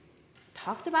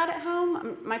talked about at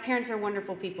home. My parents are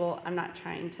wonderful people. I'm not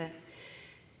trying to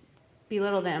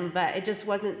belittle them, but it just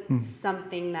wasn't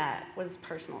something that was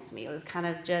personal to me. It was kind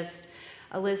of just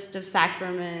a list of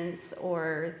sacraments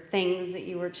or things that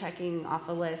you were checking off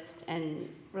a list and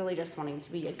really just wanting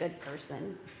to be a good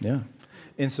person. Yeah.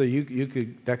 And so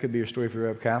that could be your story if you're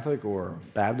up Catholic or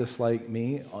Baptist like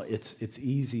me. It's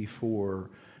easy for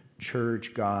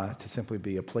church, God, to simply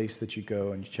be a place that you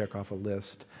go and you check off a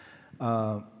list.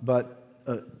 But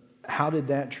how did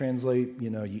that translate?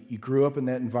 You grew up in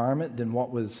that environment. Then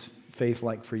what was faith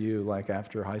like for you, like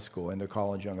after high school, into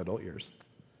college, young adult years?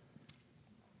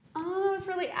 I was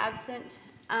really absent.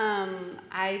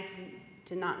 I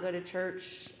did not go to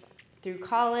church through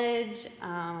college.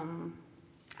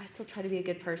 I still try to be a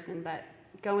good person, but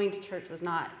going to church was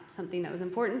not something that was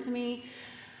important to me.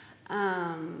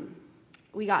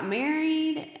 We got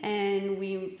married, and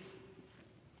we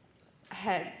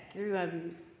had,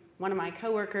 through one of my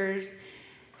coworkers,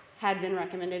 had been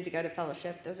recommended to go to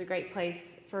Fellowship. That was a great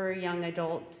place for young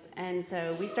adults. And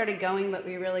so we started going, but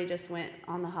we really just went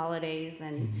on the holidays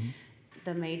and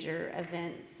the major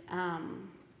events. And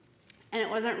it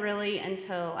wasn't really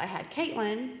until I had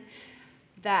Caitlin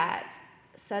that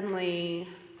suddenly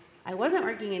I wasn't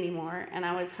working anymore, and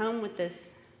I was home with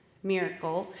this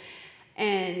miracle.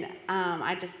 And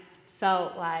I just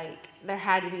felt like there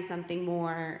had to be something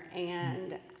more,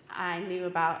 and I knew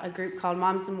about a group called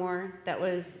Moms and More that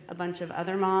was a bunch of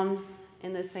other moms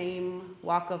in the same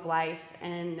walk of life.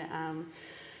 And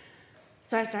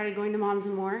so I started going to Moms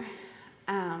and More.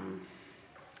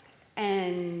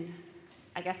 And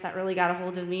I guess that really got a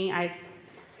hold of me.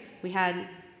 We had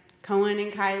Cohen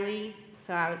and Kylie,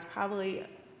 so I was probably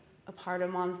a part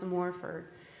of Moms and More for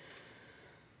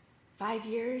 5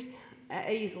 years,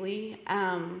 easily.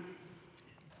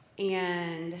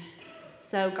 And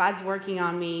so God's working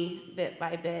on me bit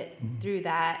by bit through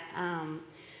that.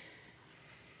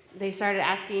 They started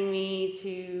asking me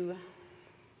to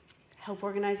help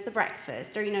organize the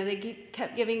breakfast, or they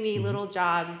kept giving me little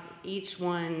jobs, each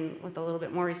one with a little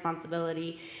bit more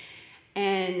responsibility.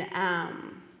 And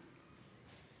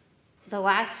the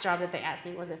last job that they asked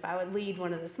me was if I would lead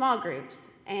one of the small groups.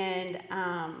 And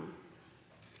I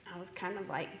was kind of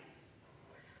like,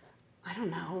 I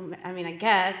don't know, I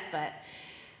guess, but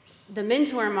the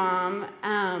mentor mom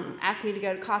asked me to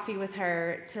go to coffee with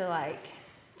her to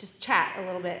just chat a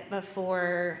little bit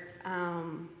before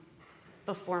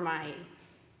my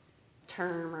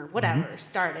term or whatever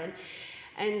started.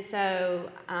 And so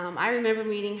I remember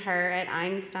meeting her at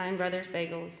Einstein Brothers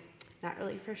Bagels. Not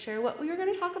really for sure what we were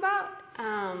going to talk about,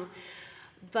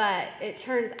 but it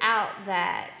turns out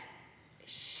that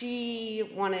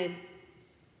she wanted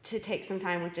to take some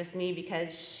time with just me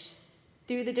because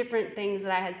through the different things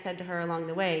that I had said to her along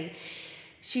the way,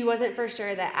 she wasn't for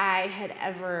sure that I had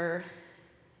ever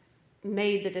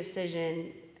made the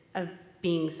decision of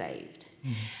being saved.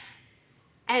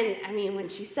 And when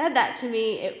she said that to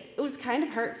me, it was kind of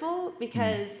hurtful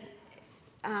because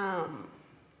I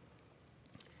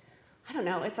don't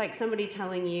know, it's like somebody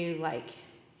telling you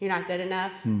you're not good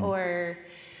enough,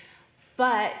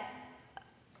 but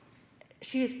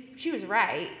she was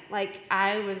right.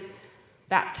 I was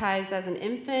baptized as an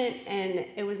infant, and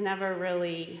it was never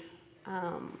really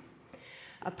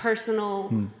a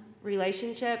personal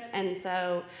relationship. And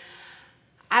so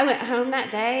I went home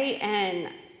that day, and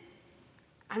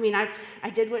I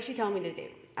did what she told me to do.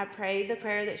 I prayed the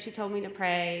prayer that she told me to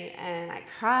pray, and I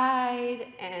cried,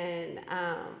 and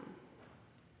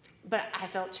but I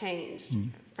felt changed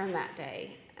from that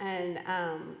day. And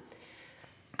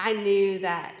I knew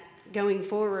that going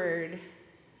forward,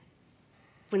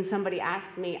 when somebody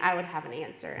asked me, I would have an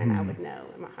answer, and I would know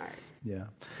in my heart. Yeah.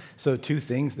 So 2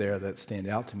 things there that stand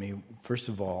out to me. First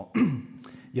of all,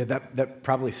 Yeah, that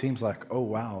probably seems like, oh,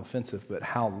 wow, offensive, but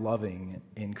how loving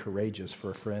and courageous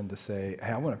for a friend to say,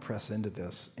 hey, I want to press into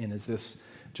this. And is this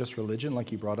just religion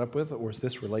like you brought up with, or is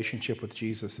this relationship with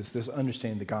Jesus? Is this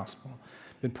understanding the gospel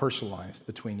been personalized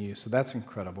between you? So that's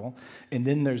incredible. And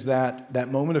then there's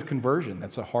that moment of conversion.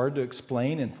 That's hard to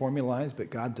explain and formalize, but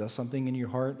God does something in your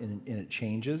heart and it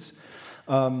changes.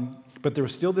 But there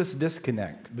was still this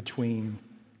disconnect between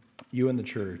you and the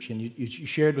church. And you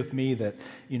shared with me that,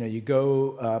 you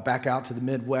go back out to the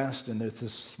Midwest and there's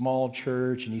this small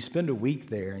church and you spend a week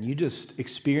there and you just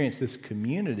experience this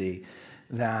community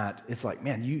that it's like,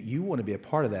 man, you want to be a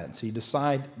part of that. And so you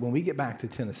decide, when we get back to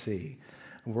Tennessee,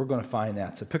 we're going to find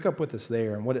that. So pick up with us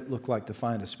there and what it looked like to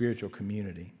find a spiritual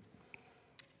community.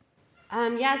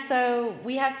 So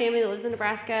we have family that lives in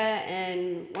Nebraska,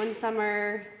 and one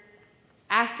summer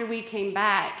after we came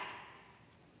back,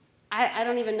 I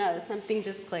don't even know, something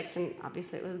just clicked, and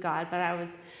obviously it was God, but I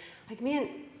was like, man,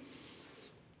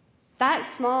 that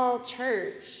small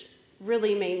church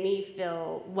really made me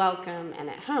feel welcome and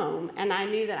at home. And I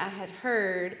knew that I had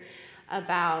heard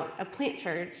about a plant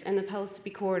church in the Pellissippi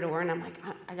corridor, and I'm like,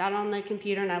 I got on the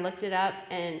computer and I looked it up,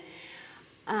 and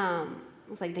I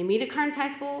was like, they meet at Kearns High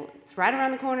School, it's right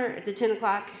around the corner, it's at 10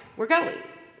 o'clock, we're going.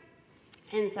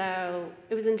 And so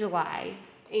it was in July,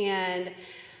 and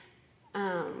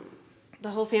the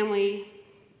whole family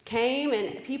came,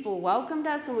 and people welcomed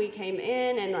us when we came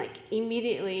in, and like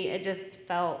immediately it just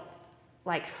felt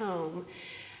like home.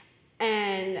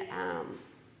 And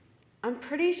I'm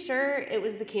pretty sure it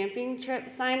was the camping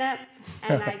trip sign up,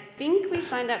 and I think we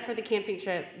signed up for the camping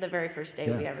trip the very first day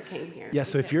we ever came here. Yeah,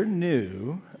 so if you're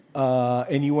new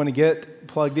and you want to get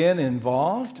plugged in and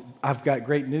involved, I've got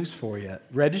great news for you.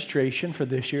 Registration for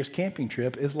this year's camping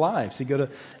trip is live. So you go to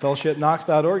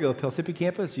fellowshipknox.org, go to Pellissippi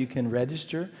campus, you can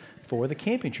register for the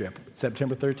camping trip,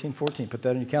 September 13, 14. Put that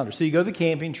on your calendar. So you go to the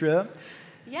camping trip.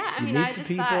 Yeah, I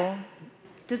just thought,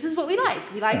 this is what we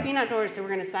like. We like being outdoors, so we're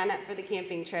going to sign up for the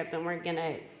camping trip, and we're going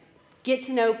to get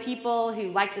to know people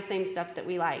who like the same stuff that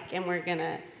we like, and we're going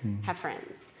to have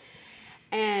friends.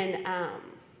 And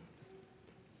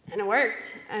it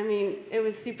worked. I mean, it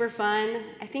was super fun.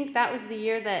 I think that was the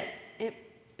year that it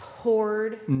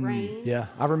poured rain. Yeah,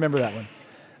 I remember that one.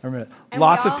 I remember that. And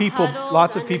Lots we of all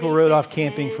people wrote off underneath the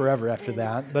camping tent, forever after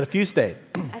that, but a few stayed.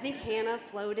 I think Hannah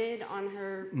floated on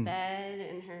her bed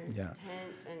in her tent.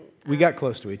 And We got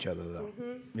close to each other, though.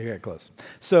 We got close.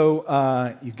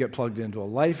 So you get plugged into a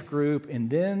life group, and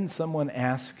then someone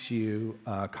asks you,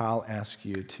 Kyle asks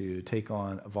you to take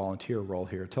on a volunteer role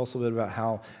here. Tell us a little bit about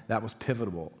how that was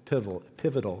pivotal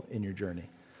in your journey.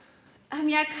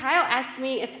 Kyle asked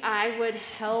me if I would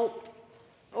help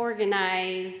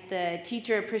organize the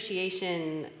teacher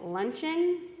appreciation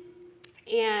luncheon.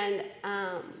 And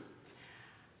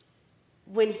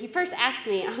when he first asked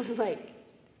me, I was like,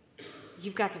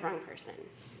 you've got the wrong person.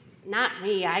 Not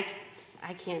me, I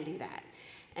can't do that.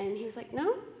 And he was like,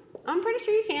 no, I'm pretty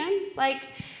sure you can. Like,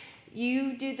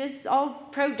 you do this all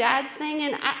pro dads thing,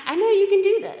 and I know you can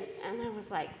do this. And I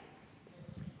was like,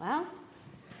 well,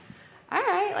 all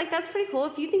right, like that's pretty cool.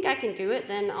 If you think I can do it,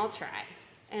 then I'll try.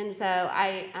 And so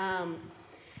I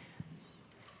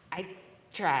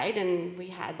tried, and we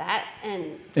had that.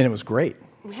 And it was great.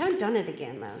 We haven't done it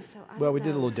again, though, so I don't Well, we know. did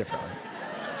it a little differently.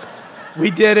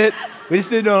 We did it. We just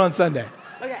didn't do it on Sunday.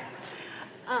 Okay.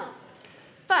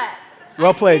 But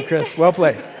Well played, Chris. Well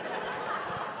played.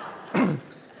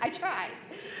 I tried.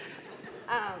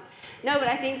 No, but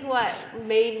I think what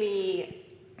made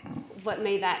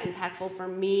that impactful for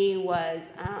me was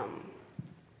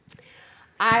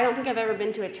I don't think I've ever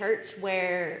been to a church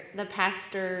where the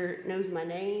pastor knows my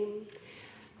name,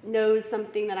 knows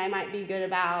something that I might be good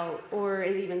about, or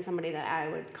is even somebody that I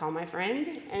would call my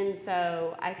friend. And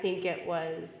so I think it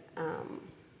was,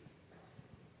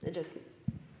 it just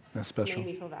That's special. made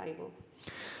me feel valuable.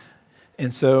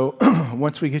 And so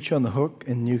once we get you on the hook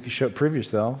and you can prove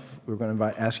yourself, we're going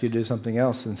to ask you to do something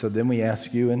else. And so then we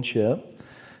ask you and Chip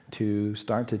to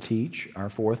start to teach our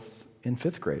 4th and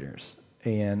 5th graders.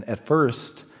 And at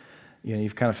first,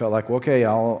 you've kind of felt like, well, okay,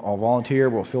 I'll volunteer,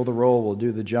 we'll fill the role, we'll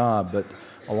do the job. But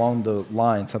along the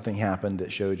line, something happened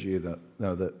that showed you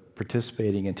that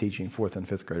participating in teaching 4th and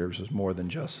 5th graders was more than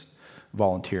just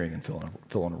volunteering and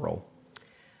filling a role.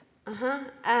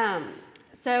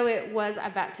 So it was a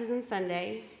baptism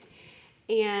Sunday,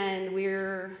 and we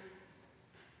were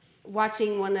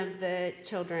watching one of the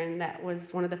children that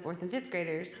was one of the 4th and 5th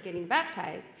graders getting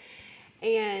baptized.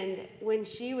 And when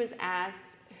she was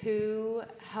asked who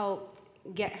helped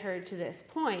get her to this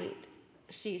point,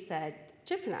 she said,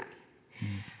 Chip and I.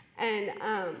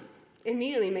 And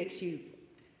immediately makes you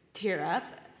tear up,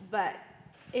 but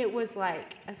it was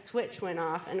like a switch went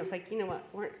off, and it was like, you know what,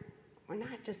 we're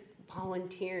not just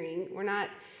volunteering. We're not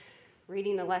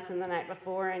reading the lesson the night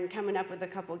before and coming up with a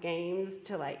couple games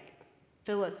to like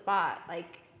fill a spot.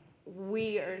 Like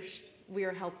we are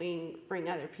helping bring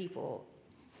other people,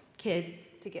 kids,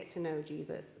 to get to know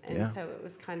Jesus. And so it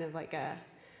was kind of like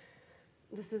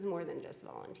this is more than just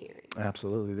volunteering.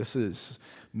 Absolutely. This is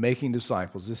making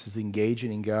disciples. This is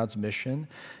engaging in God's mission.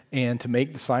 And to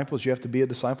make disciples, you have to be a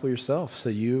disciple yourself. So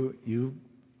you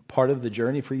part of the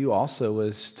journey for you also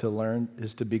is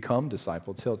to become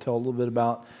disciples. Tell a little bit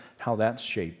about how that's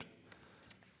shaped.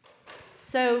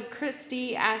 So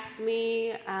Christy asked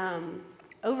me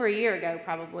over a year ago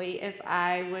probably if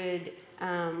I would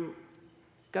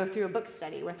go through a book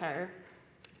study with her.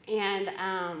 And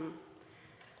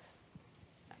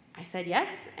I said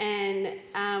yes, and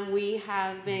we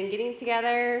have been getting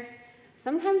together.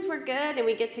 Sometimes we're good and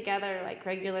we get together like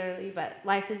regularly, but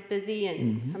life is busy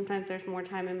and sometimes there's more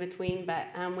time in between. But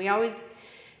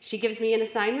she gives me an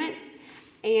assignment,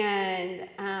 and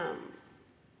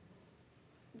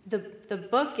the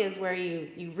book is where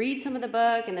you read some of the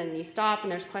book and then you stop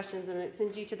and there's questions and it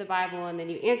sends you to the Bible and then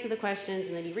you answer the questions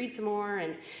and then you read some more,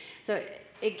 and so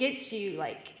it gets you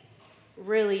like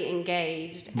really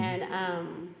engaged. And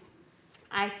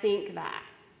I think that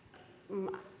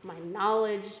my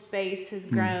knowledge base has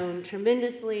grown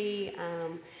tremendously.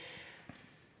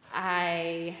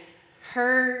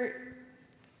 Her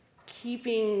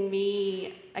keeping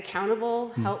me accountable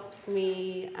helps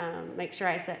me make sure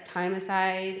I set time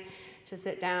aside to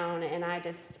sit down, and I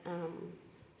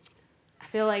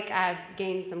feel like I've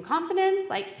gained some confidence.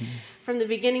 Like from the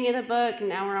beginning of the book, and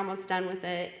now we're almost done with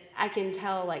it, I can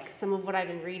tell like some of what I've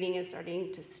been reading is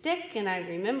starting to stick, and I'm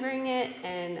remembering it,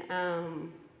 and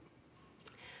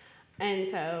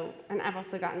I've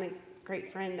also gotten a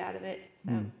great friend out of it.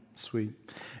 So. Sweet.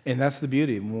 And that's the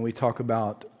beauty. When we talk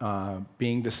about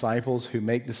being disciples who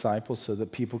make disciples so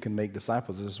that people can make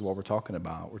disciples, this is what we're talking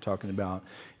about. We're talking about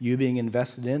you being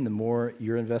invested in. The more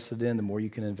you're invested in, the more you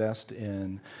can invest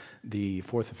in the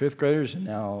 4th and 5th graders and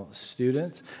now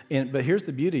students. But here's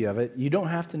the beauty of it. You don't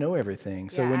have to know everything.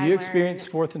 So when you experience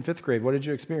 4th and 5th grade, what did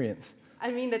you experience?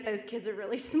 I mean that those kids are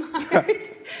really smart.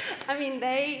 I mean,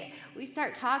 we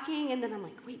start talking and then I'm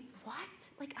like, wait, what?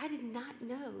 Like, I did not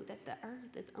know that the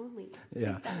earth is only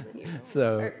 2,000 years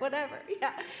old, or whatever.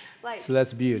 Yeah, like. So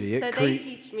that's beauty. They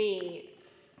teach me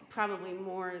probably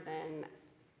more than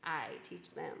I teach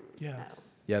them. Yeah. So.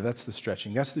 Yeah, that's the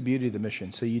stretching. That's the beauty of the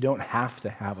mission. So you don't have to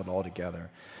have it all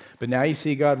together. But now you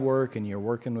see God work, and you're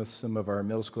working with some of our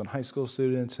middle school and high school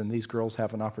students, and these girls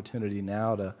have an opportunity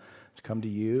now to come to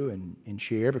you and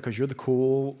share, because you're the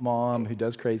cool mom who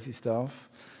does crazy stuff.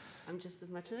 I'm just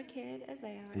as much of a kid as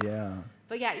they are. Yeah.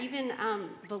 But yeah, even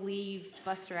Believe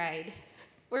Bus Ride,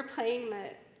 we're playing the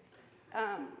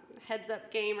heads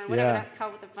up game or whatever that's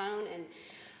called with the phone, and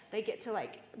they get to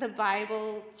like the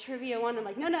Bible trivia one. I'm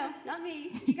like, no, not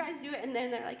me. You guys do it. And then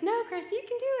they're like, no, Chris, you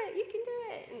can do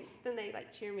it. And then they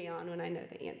like cheer me on when I know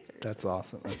the answers. That's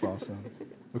awesome.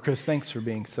 Well, Chris, thanks for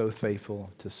being so faithful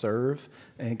to serve.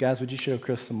 And guys, would you show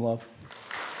Chris some love?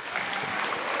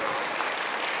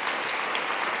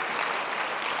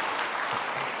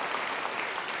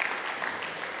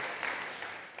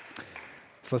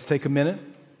 So let's take a minute.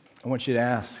 I want you to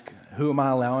ask, who am I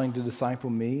allowing to disciple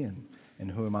me,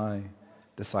 and who am I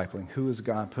discipling? Who has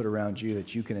God put around you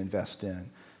that you can invest in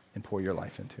and pour your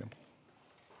life into?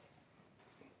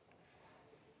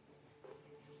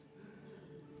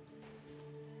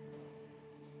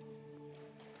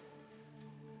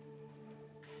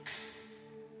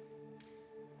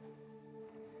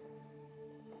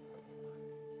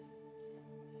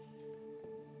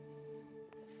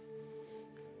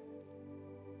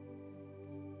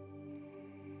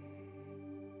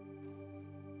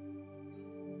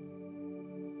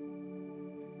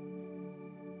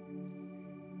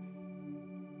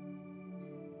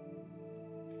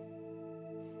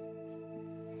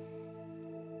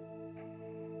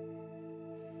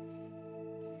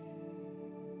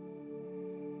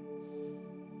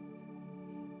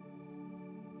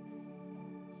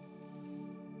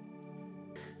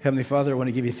 Heavenly Father, I want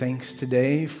to give you thanks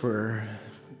today for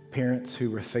parents who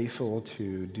were faithful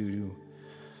to do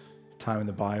time in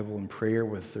the Bible and prayer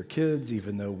with their kids,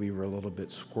 even though we were a little bit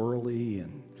squirrely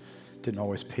and didn't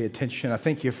always pay attention. I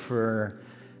thank you for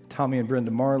Tommy and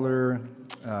Brenda Marler,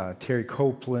 Terry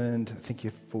Copeland. I thank you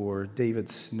for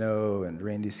David Snow and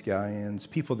Randy Scallions,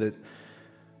 people that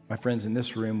my friends in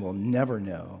this room will never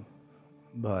know,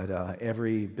 but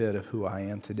every bit of who I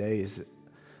am today is a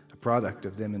product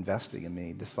of them investing in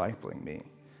me, discipling me,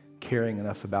 caring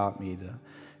enough about me to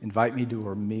invite me to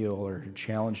a meal or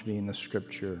challenge me in the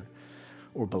scripture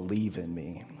or believe in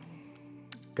me.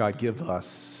 God, give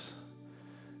us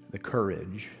the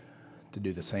courage to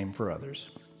do the same for others.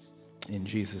 In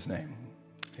Jesus' name,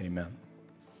 amen.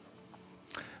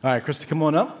 All right, Krista, come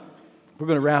on up. We're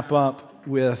going to wrap up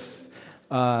with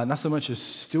not so much a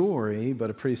story, but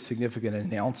a pretty significant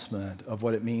announcement of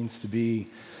what it means to be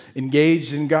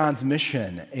engaged in God's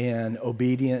mission and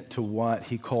obedient to what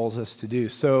he calls us to do.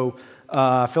 So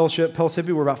Fellowship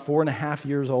Pellissippi, we're about 4.5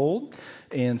 years old.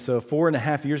 And so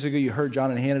 4.5 years ago, you heard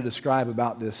John and Hannah describe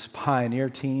about this pioneer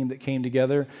team that came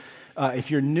together.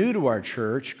 If you're new to our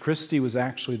church, Christy was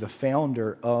actually the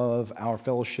founder of our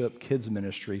Fellowship Kids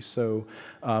Ministry. So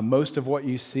most of what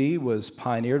you see was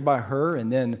pioneered by her.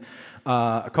 And then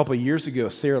a couple of years ago,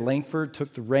 Sarah Langford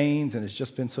took the reins and has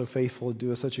just been so faithful to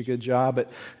do such a good job. But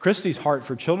Christy's heart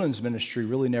for children's ministry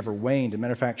really never waned. As a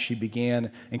matter of fact, she began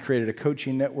and created a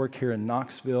coaching network here in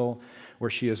Knoxville,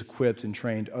 where she has equipped and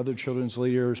trained other children's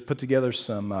leaders, put together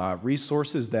some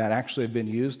resources that actually have been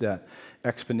used at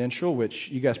Exponential, which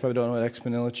you guys probably don't know what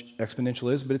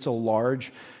Exponential is, but it's a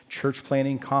large church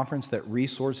planning conference that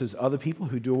resources other people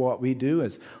who do what we do,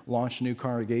 has launched new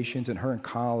congregations, and her and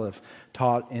Kyle have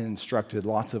taught and instructed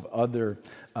lots of other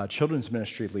children's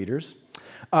ministry leaders.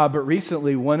 But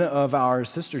recently, one of our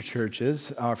sister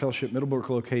churches, our Fellowship Middlebrook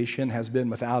location, has been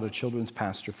without a children's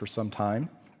pastor for some time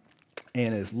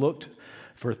and has looked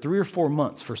for 3 or 4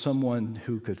 months for someone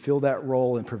who could fill that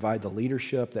role and provide the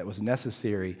leadership that was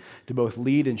necessary to both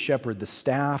lead and shepherd the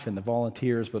staff and the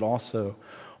volunteers, but also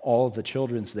all of the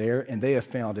children's there. And they have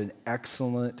found an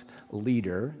excellent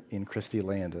leader in Christy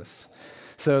Landis.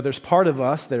 So there's part of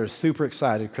us that are super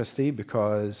excited, Christy,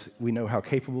 because we know how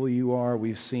capable you are.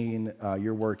 We've seen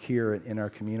your work here in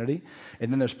our community.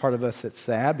 And then there's part of us that's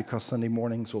sad because Sunday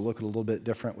mornings will look a little bit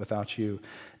different without you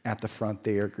at the front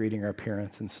there, greeting our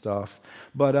parents and stuff.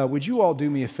 But would you all do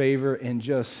me a favor and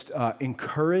just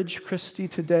encourage Christy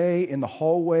today in the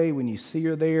hallway when you see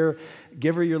her there?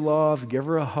 Give her your love, give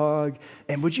her a hug,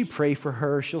 and would you pray for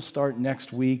her? She'll start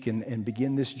next week and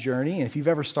begin this journey. And if you've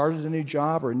ever started a new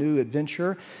job or a new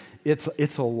adventure,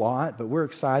 it's a lot, but we're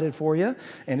excited for you,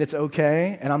 and it's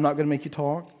okay. And I'm not going to make you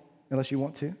talk unless you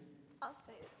want to. I'll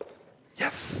say it.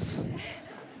 Yes.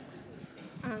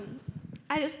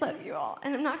 I just love you all,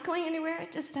 and I'm not going anywhere.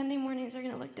 Just Sunday mornings are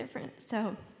going to look different,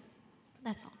 so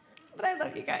that's all. But I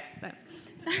love you guys. So.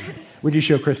 Would you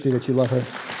show Christy that you love her?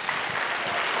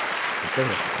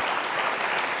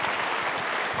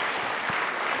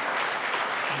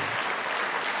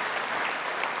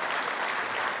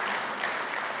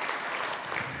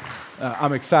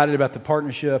 I'm excited about the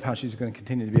partnership, how she's going to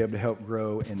continue to be able to help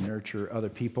grow and nurture other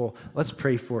people. Let's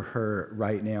pray for her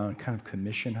right now and kind of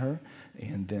commission her,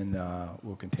 and then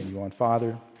we'll continue on.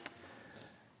 Father,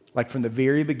 like from the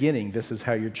very beginning, this is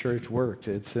how your church worked.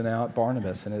 It sent out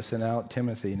Barnabas, and it sent out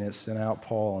Timothy, and it sent out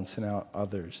Paul, and sent out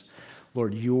others.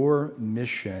 Lord, your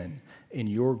mission and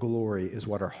your glory is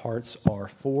what our hearts are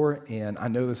for, and I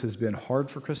know this has been hard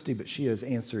for Christy, but she has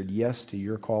answered yes to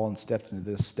your call and stepped into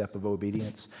this step of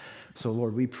obedience. So,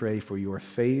 Lord, we pray for your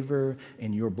favor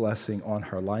and your blessing on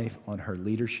her life, on her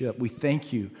leadership. We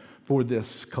thank you for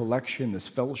this collection, this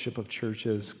fellowship of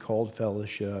churches called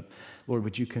Fellowship. Lord,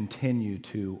 would you continue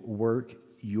to work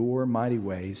your mighty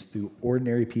ways through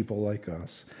ordinary people like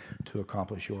us to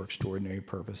accomplish your extraordinary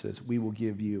purposes. We will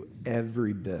give you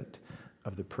every bit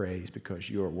of the praise because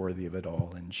you are worthy of it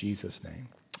all. In Jesus' name,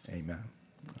 amen.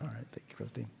 All right, thank you,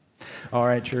 Christy. All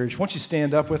right, church, why don't you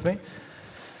stand up with me?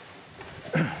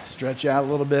 Stretch out a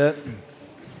little bit.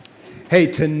 Hey,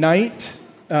 tonight,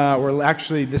 we're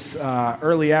actually this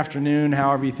early afternoon,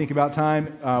 however you think about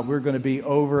time, we're going to be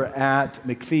over at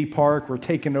McPhee Park. We're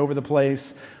taking over the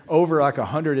place. Over like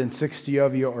 160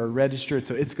 of you are registered,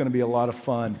 so it's going to be a lot of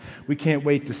fun. We can't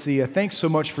wait to see you. Thanks so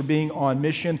much for being on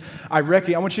mission. I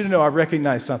want you to know I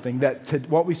recognize something, that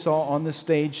what we saw on the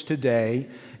stage today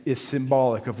is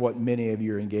symbolic of what many of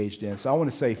you are engaged in. So I want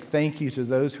to say thank you to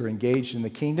those who are engaged in the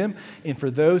kingdom, and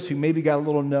for those who maybe got a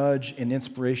little nudge and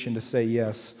inspiration to say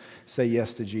yes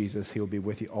to Jesus. He'll be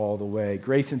with you all the way.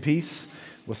 Grace and peace.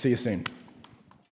 We'll see you soon.